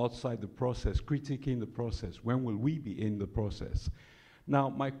still outside the process, critiquing the process. When will we be in the process? Now,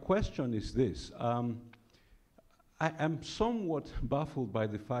 my question is this. I am somewhat baffled by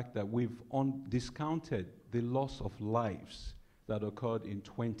the fact that we've discounted the loss of lives that occurred in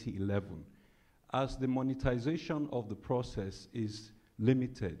 2011. As the monetization of the process is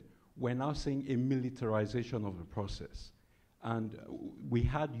limited, we're now seeing a militarization of the process. And we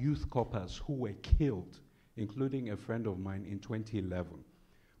had youth coppers who were killed, including a friend of mine in 2011.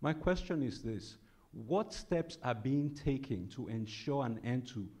 My question is this: what steps are being taken to ensure an end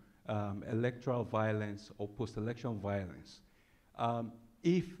to electoral violence or post-election violence?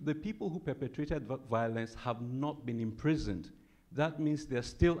 If the people who perpetrated violence have not been imprisoned, that means they're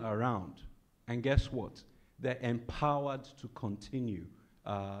still around. And guess what? They're empowered to continue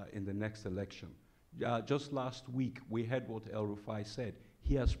in the next election. Just last week, we heard what El Rufai said.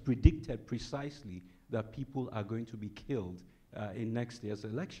 He has predicted precisely that people are going to be killed in next year's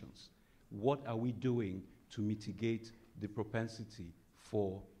elections. What are we doing to mitigate the propensity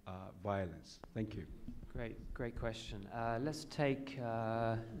for violence? Thank you. Great question. Let's take,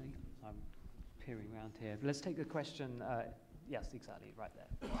 I'm peering around here. Let's take the question, yes, exactly, right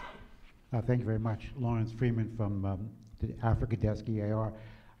there. Thank you very much. Lawrence Freeman from the Africa Desk, EAR.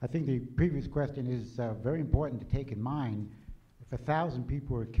 I think the previous question is very important to take in mind. If 1,000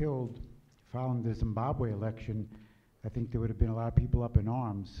 people were killed following the Zimbabwe election, I think there would have been a lot of people up in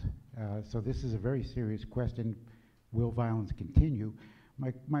arms. So this is a very serious question. Will violence continue?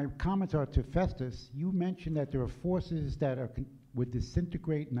 My comments are to Festus. You mentioned that there are forces that would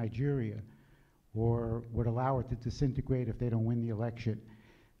disintegrate Nigeria or would allow it to disintegrate if they don't win the election.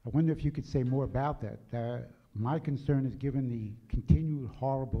 I wonder if you could say more about that. My concern is, given the continued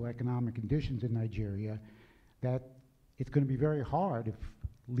horrible economic conditions in Nigeria, that it's going to be very hard if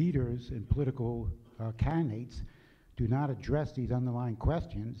leaders and political candidates do not address these underlying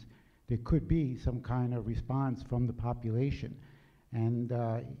questions. There could be some kind of response from the population. And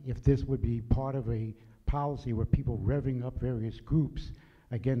if this would be part of a policy where people revving up various groups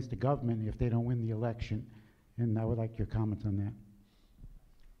against the government if they don't win the election. And I would like your comments on that.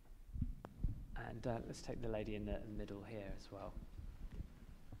 And let's take the lady in the middle here as well.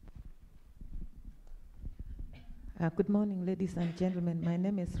 Good morning, ladies and gentlemen. My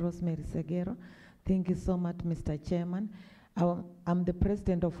name is Rosemary Seguero. Thank you so much, Mr. Chairman. I'm the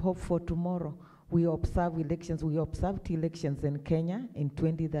president of Hope for Tomorrow. We observe elections. We observed elections in Kenya in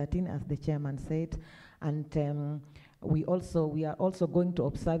 2013, as the chairman said, and we are also going to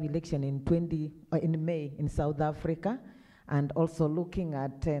observe election in May in South Africa, and also looking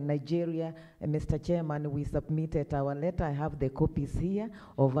at Nigeria. Mr. Chairman, we submitted our letter. I have the copies here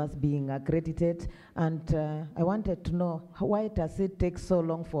of us being accredited, and I wanted to know why does it take so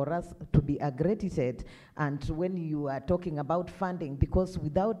long for us to be accredited? And when you are talking about funding, because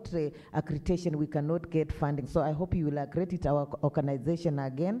without accreditation we cannot get funding. So I hope you will accredit our organization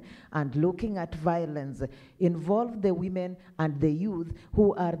again, and looking at violence, involve the women and the youth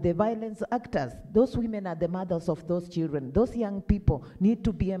who are the violence actors. Those women are the mothers of those children. Those young people need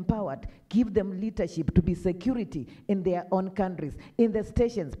to be empowered. Give them leadership to be security in their own countries, in the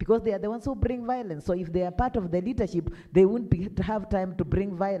stations, because they are the ones who bring violence. So if they are part of the leadership, they won't have time to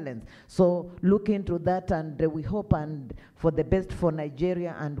bring violence. So look into that, and we hope and for the best for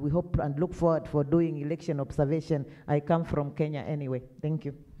Nigeria, and we hope and look forward for doing election observation. I come from Kenya anyway. Thank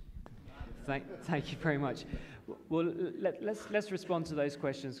you. Thank you very much. Well, let's respond to those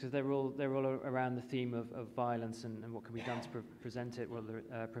questions, because they're all around the theme of violence and what can be done to prevent it,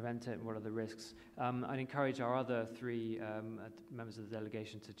 and what are the risks. I'd encourage our other three members of the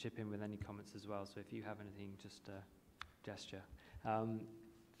delegation to chip in with any comments as well. So if you have anything, just gesture.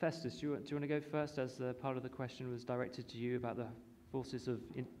 Festus, do you want to go first, as part of the question was directed to you about the forces of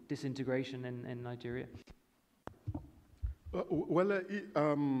disintegration in Nigeria?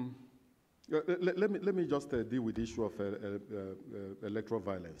 Let me just deal with the issue of electoral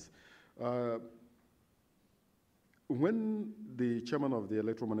violence. When the chairman of the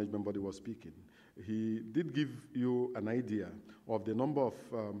electoral management body was speaking, he did give you an idea of the number of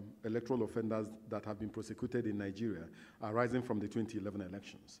electoral offenders that have been prosecuted in Nigeria arising from the 2011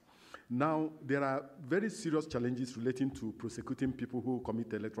 elections. Now, there are very serious challenges relating to prosecuting people who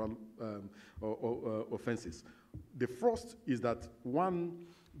commit electoral offenses. The first is that, one,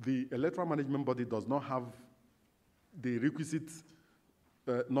 the electoral management body does not have the requisite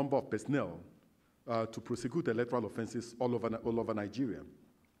number of personnel to prosecute electoral offenses all over Nigeria.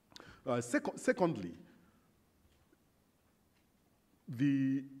 Secondly,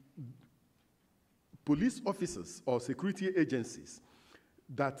 the police officers or security agencies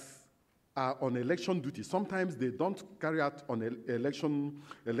that are on election duty, sometimes they don't carry out on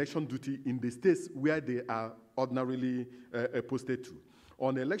election duty in the states where they are ordinarily posted to.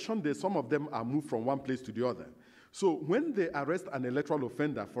 On election day, some of them are moved from one place to the other. So when they arrest an electoral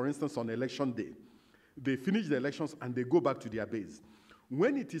offender, for instance, on election day, they finish the elections and they go back to their base.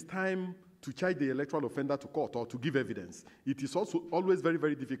 When it is time to charge the electoral offender to court or to give evidence, it is also always very,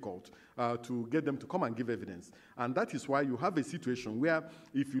 very difficult to get them to come and give evidence. And that is why you have a situation where,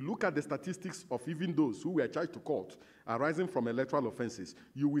 if you look at the statistics of even those who were charged to court arising from electoral offenses,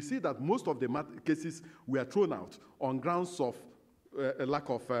 you will see that most of the cases were thrown out on grounds of a lack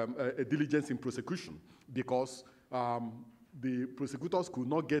of diligence in prosecution, because the prosecutors could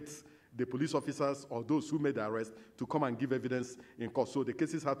not get the police officers or those who made the arrest to come and give evidence in court. So the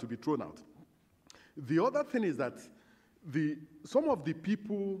cases had to be thrown out. The other thing is that some of the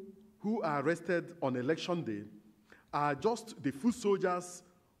people who are arrested on election day are just the foot soldiers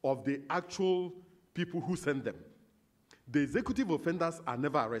of the actual people who send them. The executive offenders are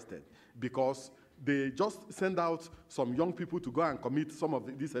never arrested because they just send out some young people to go and commit some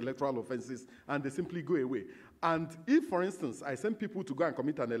of these electoral offenses, and they simply go away. And if, for instance, I send people to go and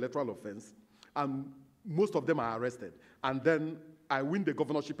commit an electoral offense, and most of them are arrested, and then I win the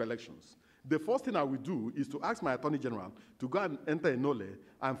governorship elections, the first thing I will do is to ask my Attorney General to go and enter a nolle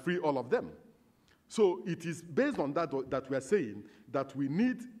and free all of them. So it is based on that that we are saying that we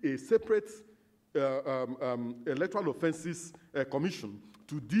need a separate electoral offenses commission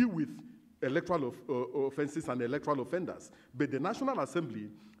to deal with electoral offenses and electoral offenders. But the National Assembly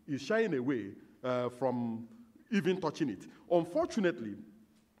is shying away from even touching it. Unfortunately,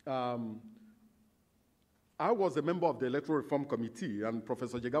 I was a member of the Electoral Reform Committee, and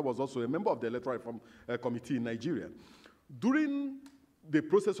Professor Jega was also a member of the Electoral Reform Committee in Nigeria. During the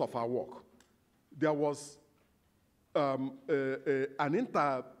process of our work, there was an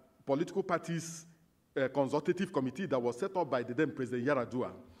inter-political parties consultative committee that was set up by the then President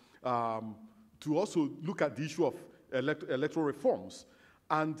Yar'Adua to also look at the issue of electoral reforms.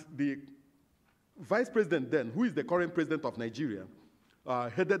 And the vice president then, who is the current president of Nigeria,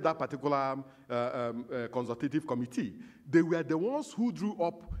 headed that particular consultative committee. They were the ones who drew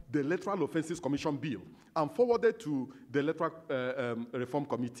up the Electoral Offences Commission bill and forwarded to the Electoral Reform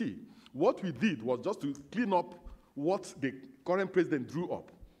Committee. What we did was just to clean up what the current president drew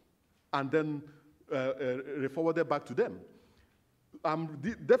up and then forwarded back to them. I'm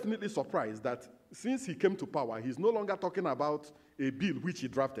definitely surprised that since he came to power, he's no longer talking about a bill which he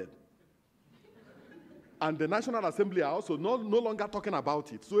drafted. And the National Assembly are also no longer talking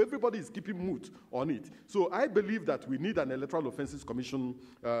about it. So everybody is keeping mute on it. So I believe that we need an Electoral Offences Commission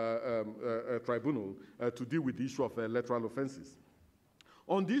tribunal to deal with the issue of electoral offenses.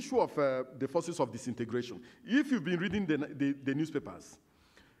 On the issue of the forces of disintegration, if you've been reading the newspapers,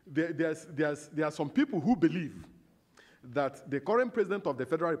 there are some people who believe that the current president of the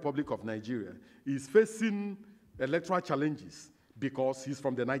Federal Republic of Nigeria is facing electoral challenges because he's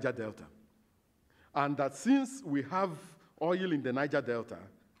from the Niger Delta. And that since we have oil in the Niger Delta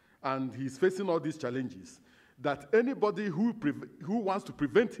and he's facing all these challenges, that anybody who wants to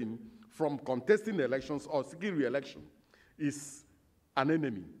prevent him from contesting the elections or seeking re-election is an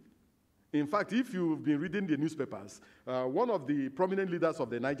enemy. In fact, if you've been reading the newspapers, one of the prominent leaders of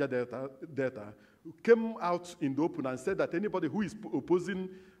the Niger Delta came out in the open and said that anybody who is opposing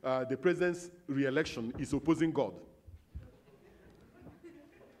the president's re-election is opposing God.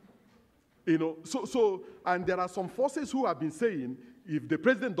 You know, and there are some forces who have been saying if the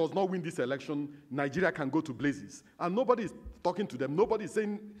president does not win this election, Nigeria can go to blazes. And nobody is talking to them. Nobody is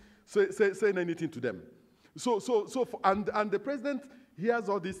saying anything to them. And the president hears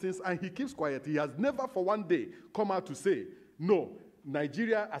all these things and he keeps quiet. He has never for one day come out to say, no,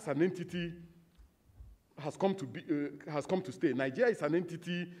 Nigeria as an entity has come to stay. Nigeria is an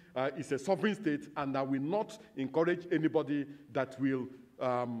entity, is a sovereign state, and I will not encourage anybody that will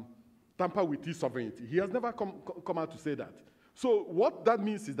tamper with his sovereignty. He has never come out to say that. So what that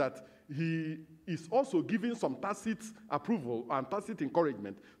means is that he is also giving some tacit approval and tacit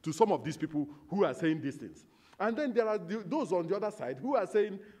encouragement to some of these people who are saying these things. And then there are those on the other side who are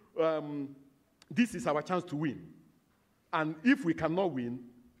saying, this is our chance to win. And if we cannot win,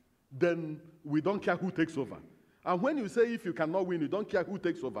 then we don't care who takes over. And when you say if you cannot win, you don't care who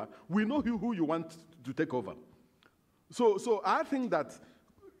takes over, we know who you want to take over. So I think that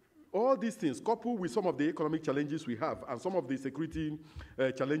all these things, coupled with some of the economic challenges we have and some of the security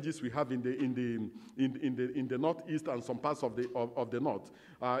challenges we have in the northeast and some parts of the north,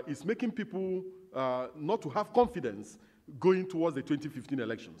 is making people not to have confidence going towards the 2015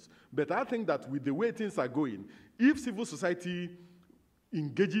 elections. But I think that with the way things are going, if civil society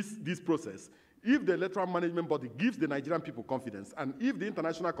engages this process, if the electoral management body gives the Nigerian people confidence, and if the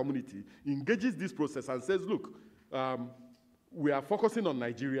international community engages this process and says, look, we are focusing on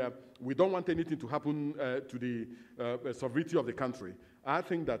Nigeria, we don't want anything to happen to the sovereignty of the country, I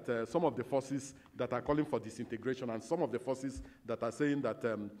think that some of the forces that are calling for disintegration and some of the forces that are saying that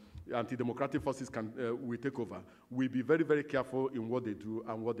anti-democratic forces will take over, will be very, very careful in what they do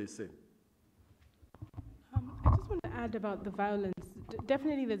and what they say. I just want to add about the violence.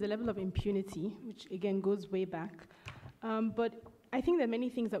 Definitely there's a level of impunity, which again goes way back. But I think there are many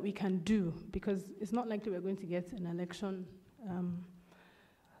things that we can do, because it's not likely we're going to get an election,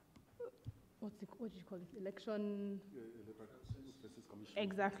 what do you call it? Election?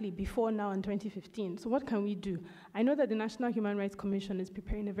 Exactly, before now in 2015. So what can we do? I know that the National Human Rights Commission is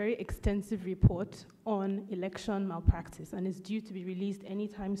preparing a very extensive report on election malpractice, and it's due to be released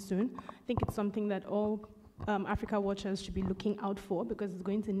anytime soon. I think it's something that all Africa watchers should be looking out for, because it's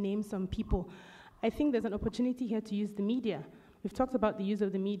going to name some people. I think there's an opportunity here to use the media. We've talked about the use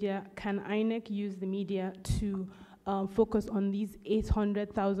of the media. Can INEC use the media to focus on these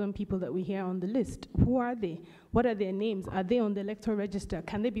 800,000 people that we hear on the list? Who are they? What are their names? Are they on the electoral register?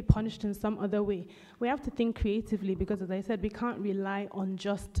 Can they be punished in some other way? We have to think creatively, because as I said, we can't rely on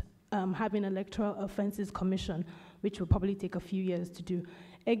just having an electoral offenses commission, which will probably take a few years to do.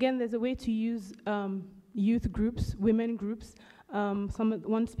 Again, there's a way to use youth groups, women groups.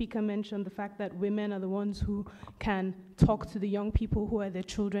 One speaker mentioned the fact that women are the ones who can talk to the young people who are their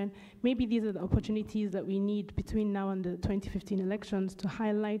children. Maybe these are the opportunities that we need between now and the 2015 elections to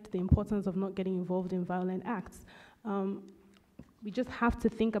highlight the importance of not getting involved in violent acts. We just have to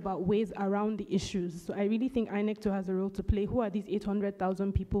think about ways around the issues. So I really think INEC too has a role to play. Who are these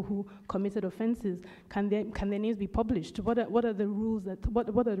 800,000 people who committed offenses? Can their names be published? What are the rules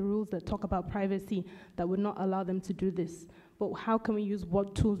that talk about privacy that would not allow them to do this? But how can we use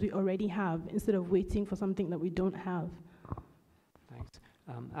what tools we already have instead of waiting for something that we don't have? Thanks.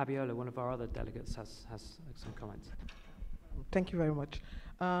 Abiola, one of our other delegates, has some comments. Thank you very much.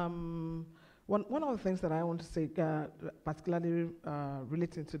 One of the things that I want to say, particularly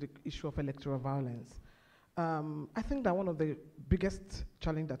relating to the issue of electoral violence, I think that one of the biggest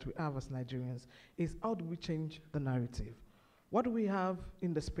challenge that we have as Nigerians is how do we change the narrative? What do we have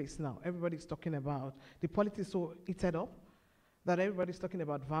in the space now? Everybody's talking about the politics so heated up that everybody's talking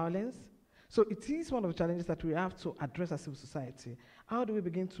about violence. So it is one of the challenges that we have to address as civil society. How do we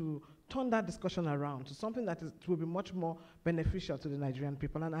begin to turn that discussion around to something that will be much more beneficial to the Nigerian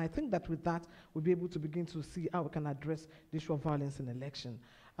people? And I think that with that, we'll be able to begin to see how we can address the issue of violence in election.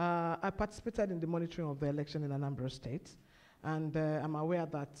 I participated in the monitoring of the election in a number of states, and I'm aware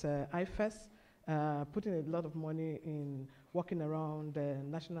that IFES put in a lot of money in working around the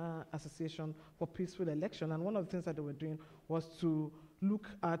National Association for Peaceful Election, and one of the things that they were doing was to look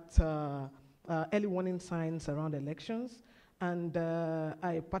at early warning signs around elections. And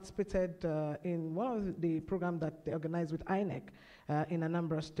I participated in one of the programs that they organized with INEC in a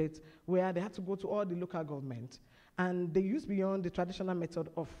number of states, where they had to go to all the local government. And they used beyond the traditional method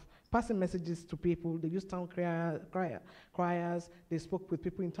of passing messages to people. They used town criers. They spoke with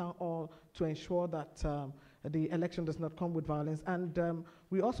people in town hall to ensure that the election does not come with violence. And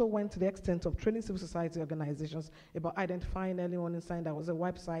we also went to the extent of training civil society organizations about identifying early warning signs. There was a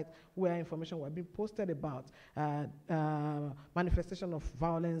website where information was being posted about manifestation of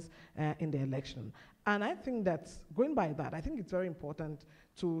violence in the election. And I think that, going by that, I think it's very important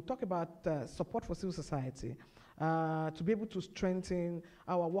to talk about support for civil society, to be able to strengthen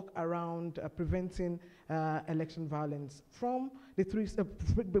our work around preventing election violence from the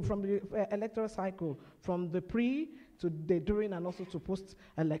from the electoral cycle, from the pre to the during and also to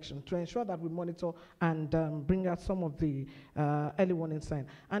post-election, to ensure that we monitor and bring out some of the early warning signs.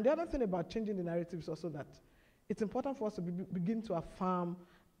 And the other thing about changing the narrative is also that it's important for us to begin to affirm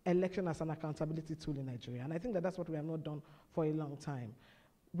election as an accountability tool in Nigeria. And I think that that's what we have not done for a long time.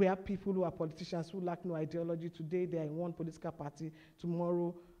 We have people who are politicians who lack no ideology. Today, they are in one political party.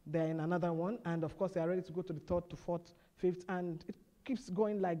 Tomorrow, they're in another one. And of course, they are ready to go to the third, to fourth, fifth. And it keeps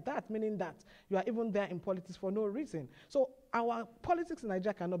going like that, meaning that you are even there in politics for no reason. So our politics in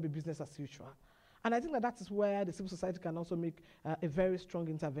Nigeria cannot be business as usual. And I think that that is where the civil society can also make a very strong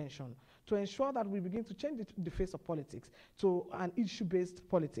intervention to ensure that we begin to change the face of politics to an issue-based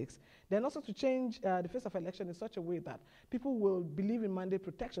politics. Then also to change the face of election in such a way that people will believe in mandate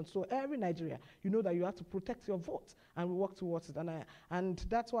protection. So every Nigeria, you know that you have to protect your vote, and we work towards it. And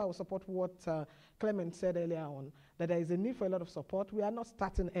that's why I will support what Clement said earlier on, that there is a need for a lot of support. We are not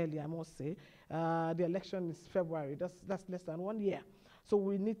starting early, I must say. The election is February. That's less than 1 year. So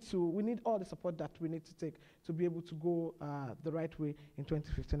we need all the support that we need to take to be able to go the right way in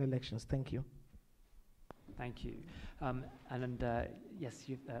 2015 elections. Thank you. Thank you. Yes,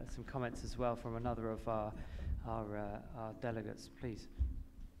 some comments as well from another of our delegates, please.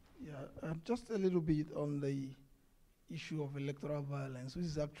 Yeah, just a little bit on the issue of electoral violence, which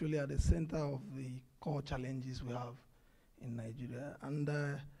is actually at the center of the core challenges we have in Nigeria. And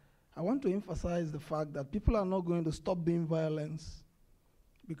I want to emphasize the fact that people are not going to stop being violent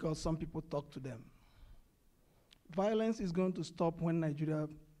because some people talk to them. Violence is going to stop when Nigeria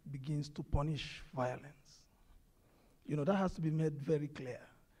begins to punish violence. You know, that has to be made very clear.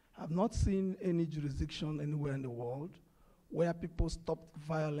 I've not seen any jurisdiction anywhere in the world where people stopped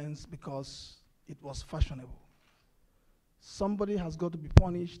violence because it was fashionable. Somebody has got to be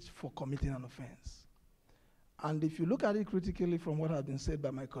punished for committing an offense. And if you look at it critically from what has been said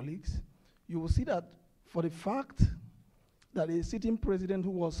by my colleagues, you will see that for the fact that a sitting president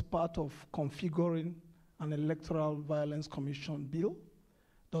who was part of configuring an electoral violence commission bill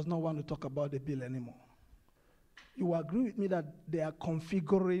does not want to talk about the bill anymore. You agree with me that they are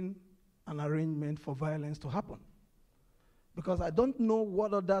configuring an arrangement for violence to happen? Because I don't know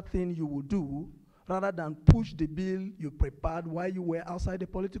what other thing you would do rather than push the bill you prepared while you were outside the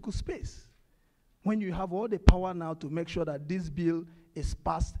political space, when you have all the power now to make sure that this bill is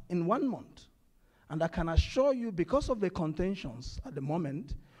passed in 1 month. And I can assure you, because of the contentions at the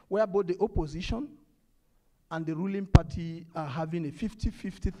moment, where both the opposition and the ruling party are having a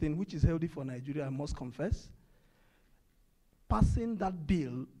 50-50 thing, which is healthy for Nigeria, I must confess, passing that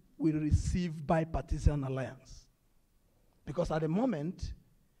bill will receive bipartisan alliance. Because at the moment,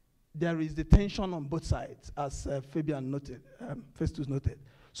 there is the tension on both sides, as Fabian noted, Festus noted.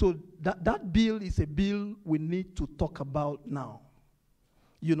 So that bill is a bill we need to talk about now.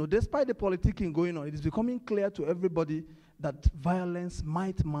 You know, despite the politicking going on, it is becoming clear to everybody that violence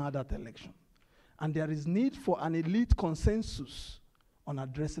might mar that election. And there is need for an elite consensus on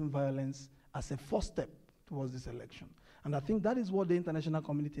addressing violence as a first step towards this election. And I think that is what the international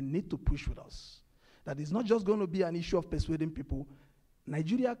community need to push with us. That it's not just going to be an issue of persuading people.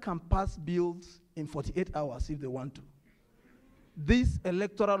 Nigeria can pass bills in 48 hours if they want to. This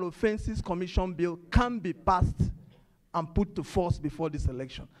Electoral Offenses Commission bill can be passed and put to force before this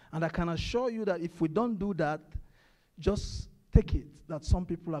election. And I can assure you that if we don't do that, just take it that some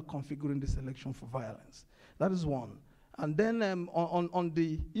people are configuring this election for violence. That is one. And then on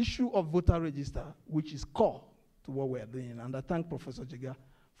the issue of voter register, which is core to what we're doing, and I thank Professor Jega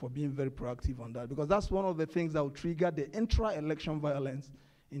for being very proactive on that, because that's one of the things that will trigger the intra-election violence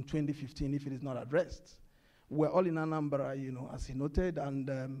in 2015 if it is not addressed. We're all in Anambra, you know, as he noted, and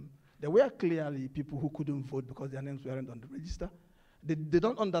there were clearly people who couldn't vote because their names weren't on the register. They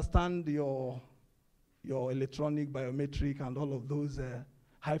don't understand your electronic, biometric, and all of those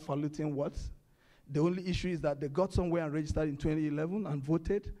highfalutin words. The only issue is that they got somewhere and registered in 2011 and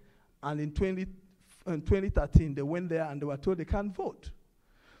voted, and in 2013 they went there and they were told they can't vote.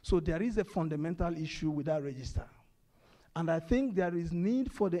 So there is a fundamental issue with that register. And I think there is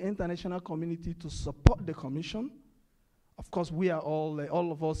need for the international community to support the commission. Of course, we are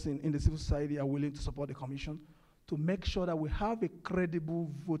all of us in the civil society are willing to support the commission to make sure that we have a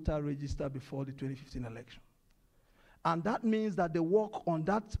credible voter register before the 2015 election. And that means that the work on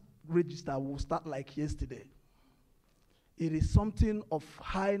that register will start like yesterday. It is something of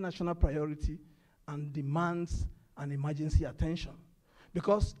high national priority and demands an emergency attention.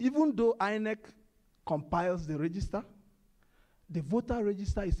 Because even though INEC compiles the register, the voter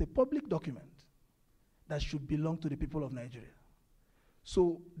register is a public document that should belong to the people of Nigeria.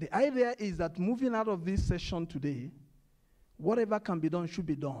 So the idea is that moving out of this session today, whatever can be done should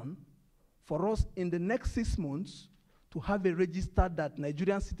be done for us in the next 6 months to have a register that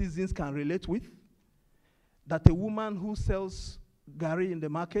Nigerian citizens can relate with, that a woman who sells gari in the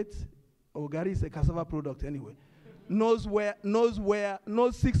market, or gari is a cassava product anyway, knows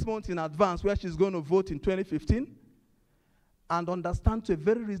 6 months in advance where she's going to vote in 2015, and understand to a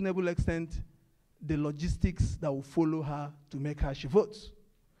very reasonable extent the logistics that will follow her to make her she votes.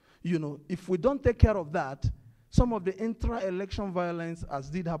 You know, if we don't take care of that, some of the intra-election violence, as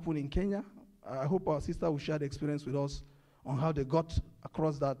did happen in Kenya, I hope our sister will share the experience with us on how they got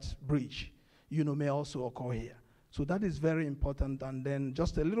across that bridge, you know, may also occur here. So that is very important. And then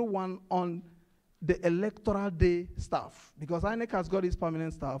just a little one on the electoral day staff, because INEC has got its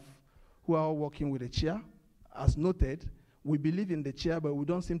permanent staff who are all working with the chair. As noted, we believe in the chair, but we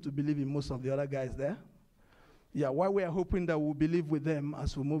don't seem to believe in most of the other guys there. Yeah, while we are hoping that we'll believe with them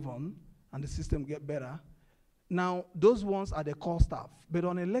as we move on and the system get better. Now, those ones are the core staff. But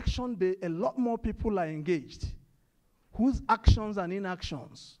on election day, a lot more people are engaged whose actions and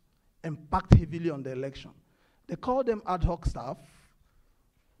inactions impact heavily on the election. They call them ad hoc staff,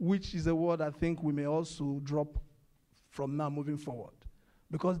 which is a word I think we may also drop from now moving forward,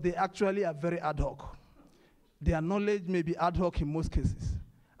 because they actually are very ad hoc. Their knowledge may be ad hoc in most cases,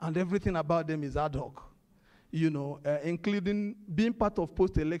 and everything about them is ad hoc, you know, including being part of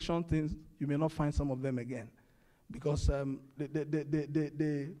post-election things. You may not find some of them again, because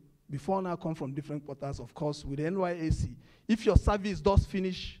they before now come from different quarters, of course, with the NYAC. If your service does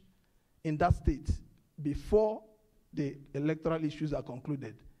finish in that state before the electoral issues are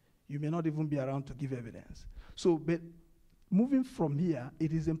concluded, you may not even be around to give evidence. So, but moving from here,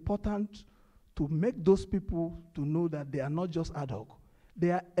 it is important to make those people to know that they are not just ad hoc.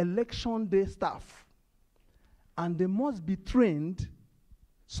 They are election day staff. And they must be trained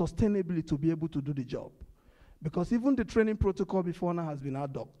sustainably to be able to do the job. Because even the training protocol before now has been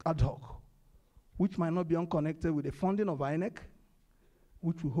ad hoc, which might not be unconnected with the funding of INEC,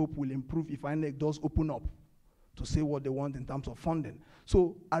 which we hope will improve if INEC does open up to say what they want in terms of funding.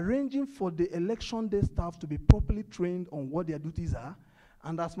 So arranging for the election day staff to be properly trained on what their duties are,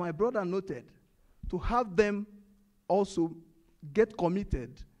 and as my brother noted, to have them also get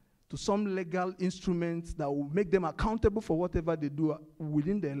committed to some legal instruments that will make them accountable for whatever they do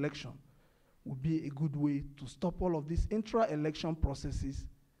within the election would be a good way to stop all of these intra-election processes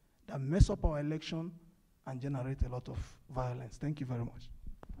that mess up our election and generate a lot of violence. Thank you very much.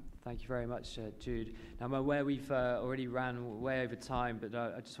 Thank you very much, Jude. Now, I'm aware we've already ran way over time, but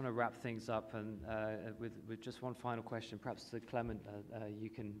I just want to wrap things up and with just one final question. Perhaps Clement,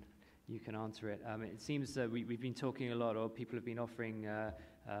 you can answer it. It seems that we've been talking a lot, or people have been offering,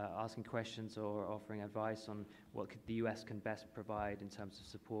 asking questions or offering advice on what the US can best provide in terms of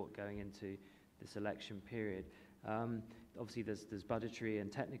support going into this election period. Obviously, there's budgetary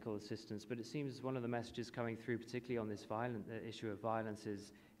and technical assistance, but it seems one of the messages coming through, particularly on this issue of violence,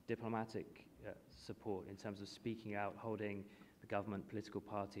 is diplomatic support in terms of speaking out, holding the government, political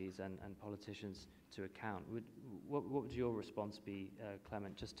parties, and politicians to account. what would your response be,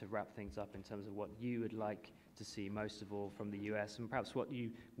 Clement, just to wrap things up in terms of what you would like to see most of all from the US, and perhaps what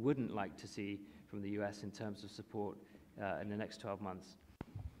you wouldn't like to see from the US in terms of support in the next 12 months?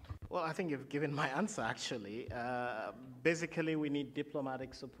 Well, I think you've given my answer, actually. Basically, we need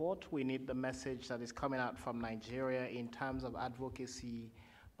diplomatic support. We need the message that is coming out from Nigeria in terms of advocacy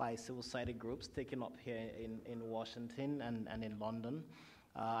by civil society groups taken up here in Washington and in London.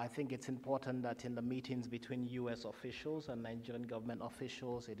 I think it's important that in the meetings between US officials and Nigerian government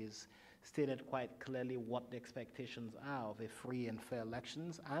officials, it is stated quite clearly what the expectations are of a free and fair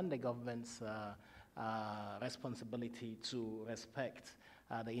elections and the government's responsibility to respect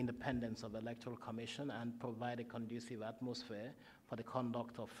the independence of the Electoral Commission and provide a conducive atmosphere for the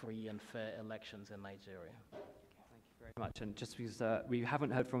conduct of free and fair elections in Nigeria. Very much, and just because we haven't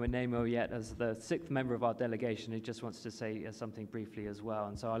heard from Enemo yet as the 6th member of our delegation, he just wants to say something briefly as well,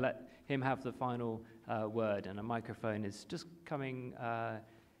 and so I'll let him have the final word, and a microphone is just coming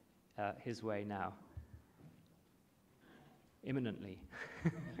his way now, imminently.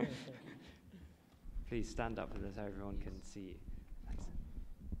 Please stand up so everyone can see you. Thanks.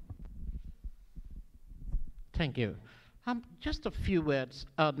 Thank you. Just a few words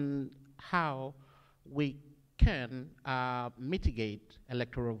on how we can mitigate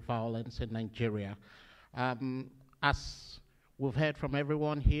electoral violence in Nigeria. As we've heard from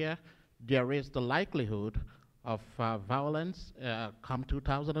everyone here, there is the likelihood of violence come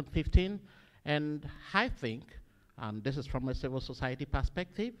 2015, and I think, and this is from a civil society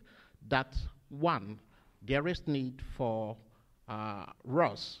perspective, that one, there is need for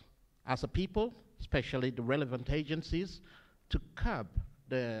us as a people, especially the relevant agencies, to curb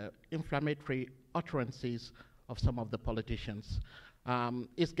the inflammatory utterances of some of the politicians.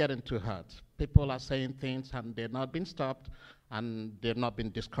 It's getting too hurt. People are saying things and they're not being stopped and they're not being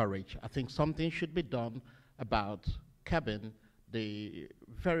discouraged. I think something should be done about curbing the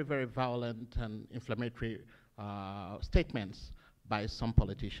very, very violent and inflammatory statements by some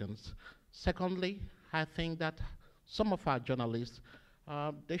politicians. Secondly, I think that some of our journalists,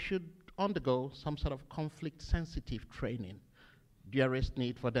 they should undergo some sort of conflict-sensitive training. There is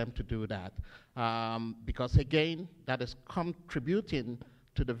need for them to do that because, again, that is contributing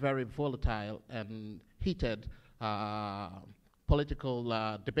to the very volatile and heated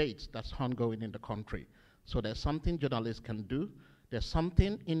political debates that's ongoing in the country. So there's something journalists can do. There's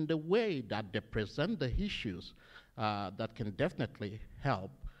something in the way that they present the issues that can definitely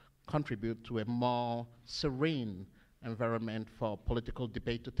help contribute to a more serene environment for political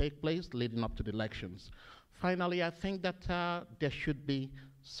debate to take place leading up to the elections. Finally, I think that there should be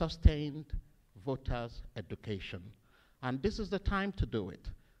sustained voters' education. And this is the time to do it.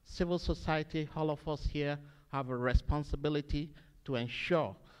 Civil society, all of us here, have a responsibility to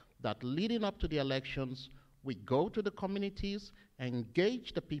ensure that leading up to the elections, we go to the communities,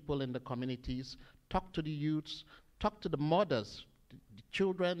 engage the people in the communities, talk to the youths, talk to the mothers, the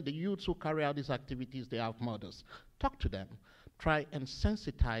children, the youths who carry out these activities, they have mothers. Talk to them. Try and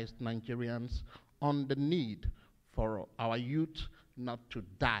sensitize Nigerians on the need for our youth not to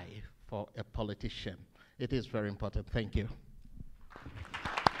die for a politician. It is very important. Thank you.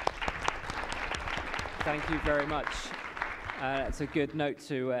 Thank you very much. It's a good note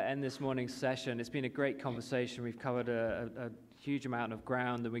to end this morning's session. It's been a great conversation. We've covered a huge amount of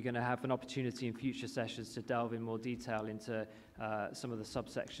ground, and we're going to have an opportunity in future sessions to delve in more detail into some of the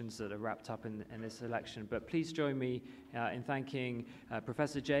subsections that are wrapped up in this election. But please join me in thanking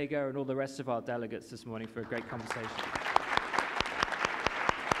Professor Jager and all the rest of our delegates this morning for a great conversation.